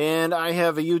 And I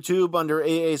have a YouTube under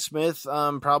AA Smith.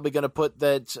 I'm probably going to put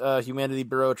that Humanity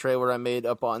Bureau trailer I made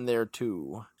up on there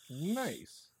too.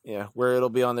 Nice. Yeah, where it'll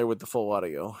be on there with the full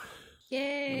audio.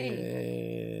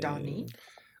 Yay. Donnie?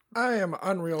 I am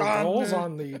Unreal Goals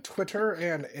on the Twitter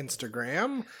and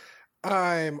Instagram.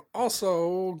 I'm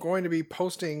also going to be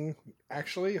posting,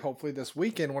 actually, hopefully this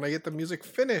weekend when I get the music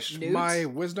finished, my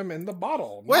Wisdom in the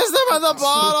Bottle. Wisdom in the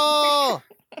Bottle!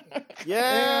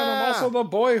 Yeah! And I'm also the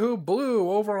boy who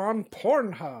blew over on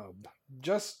Pornhub.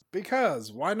 Just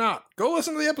because. Why not? Go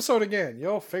listen to the episode again.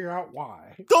 You'll figure out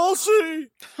why.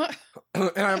 Dulcie!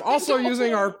 And I'm also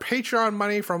using our Patreon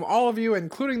money from all of you,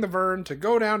 including the Vern, to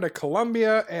go down to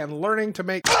Colombia and learning to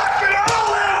make...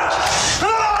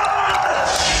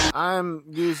 I'm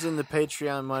using the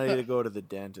Patreon money to go to the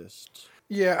dentist.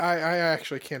 Yeah, I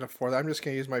actually can't afford that. I'm just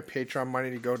going to use my Patreon money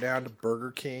to go down to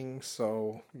Burger King,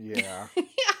 so yeah. Yeah,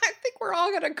 I think we're all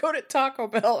going to go to Taco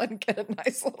Bell and get a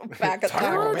nice little bag of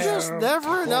There were tacos. just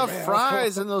never enough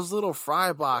fries in those little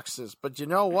fry boxes. But you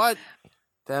know what?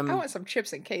 I want some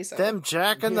chips and queso. Them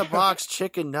Jack in the Box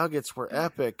chicken nuggets were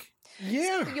epic.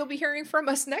 Yeah. You'll be hearing from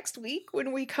us next week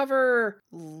when we cover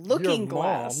Looking Your mom.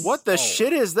 Glass. What the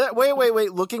shit is that? Wait.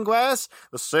 Looking Glass?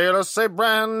 The sailors say,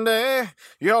 Brandy,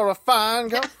 you're a fine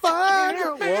girl. What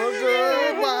a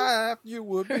good wife you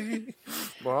would be.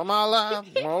 For my life,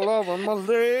 all over my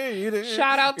lady.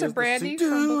 Shout out to Brandy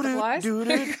from Book of Lies.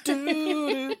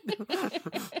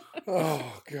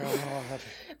 Oh, God.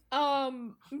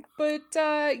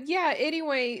 Yeah,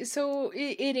 anyway, so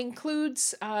it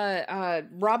includes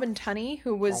Robin Tunney,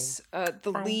 who was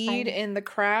the lead in The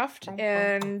Craft,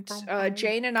 and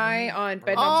Jane and I on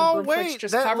Bedknobs and Broomsticks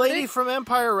just that covered lady it. from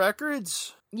Empire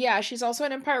Records? Yeah, she's also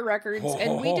on Empire Records,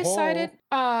 and we decided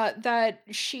that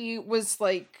she was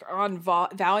like on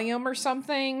Valium or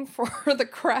something for The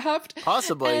Craft.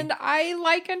 Possibly. And I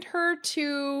likened her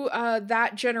to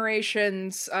that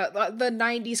generation's, the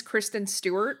 90s Kristen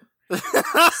Stewart. So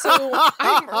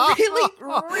I'm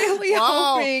really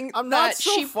hoping I'm not that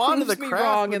so she fond of proves The me Craft,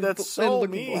 wrong but in that's in so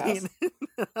Looking mean.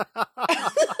 I'm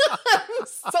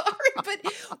sorry, but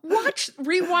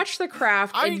rewatch The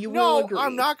Craft, and you will agree.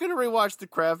 I'm not going to rewatch The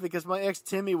Craft because my ex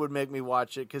Timmy would make me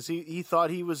watch it because he thought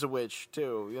he was a witch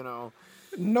too. You know.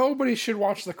 Nobody should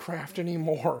watch The Craft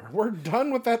anymore. We're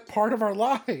done with that part of our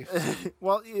life.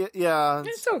 Well, yeah,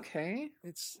 It's okay.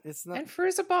 it's not. And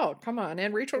Frizz about, come on,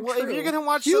 and Rachel Well, True. if you're gonna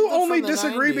watch, You something only from the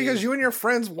disagree 90s, because you and your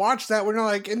friends watch that when you're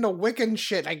like into Wiccan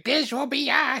shit. Like, this will be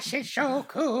us. It's so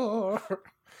cool.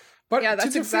 But Yeah, to that's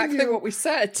defend exactly you- what we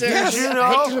said, too. Yes, You but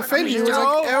know, to defend you, you it's like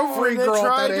know, every they girl at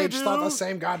tried that to age thought do the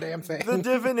same goddamn thing. the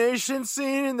divination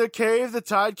scene in the cave, the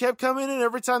tide kept coming in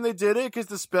every time they did it because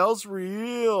the spell's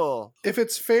real. If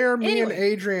it's fair, me and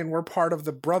Anyway. Adrian were part of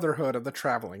the Brotherhood of the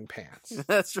Traveling Pants.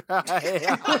 That's right.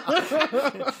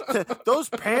 Those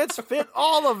pants fit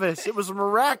all of us. It was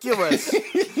miraculous.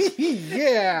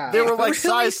 Yeah. They were like really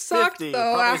size sucked 50.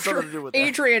 though Probably after something to do with that.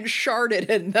 Adrian sharded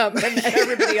in them and then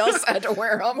everybody else had to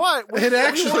wear them. What? It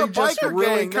actually just biker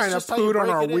really gang. That's kind of just how you pooed on break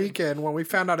our it in. weekend when we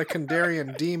found out a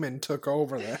Kandarian demon took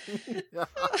over that.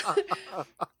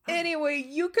 Anyway,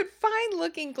 you could find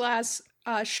Looking Glass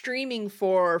streaming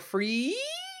for free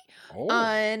Oh.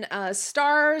 on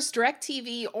Stars,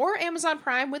 DirecTV, or Amazon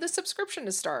Prime with a subscription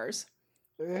to Stars.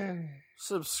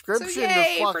 Subscription So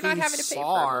yay to for fucking not having to pay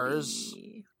for a SARS.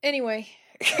 movie. Anyway.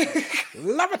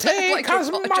 Levite Like to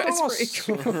apologize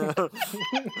for Cosmos!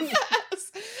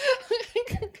 Yes.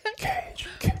 Cage,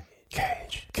 cage,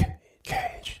 cage,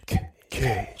 cage,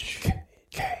 cage,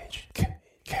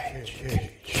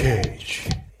 cage,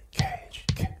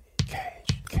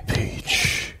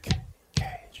 Peach.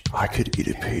 I could eat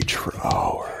a peach for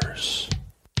hours.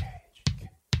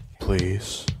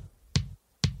 Please.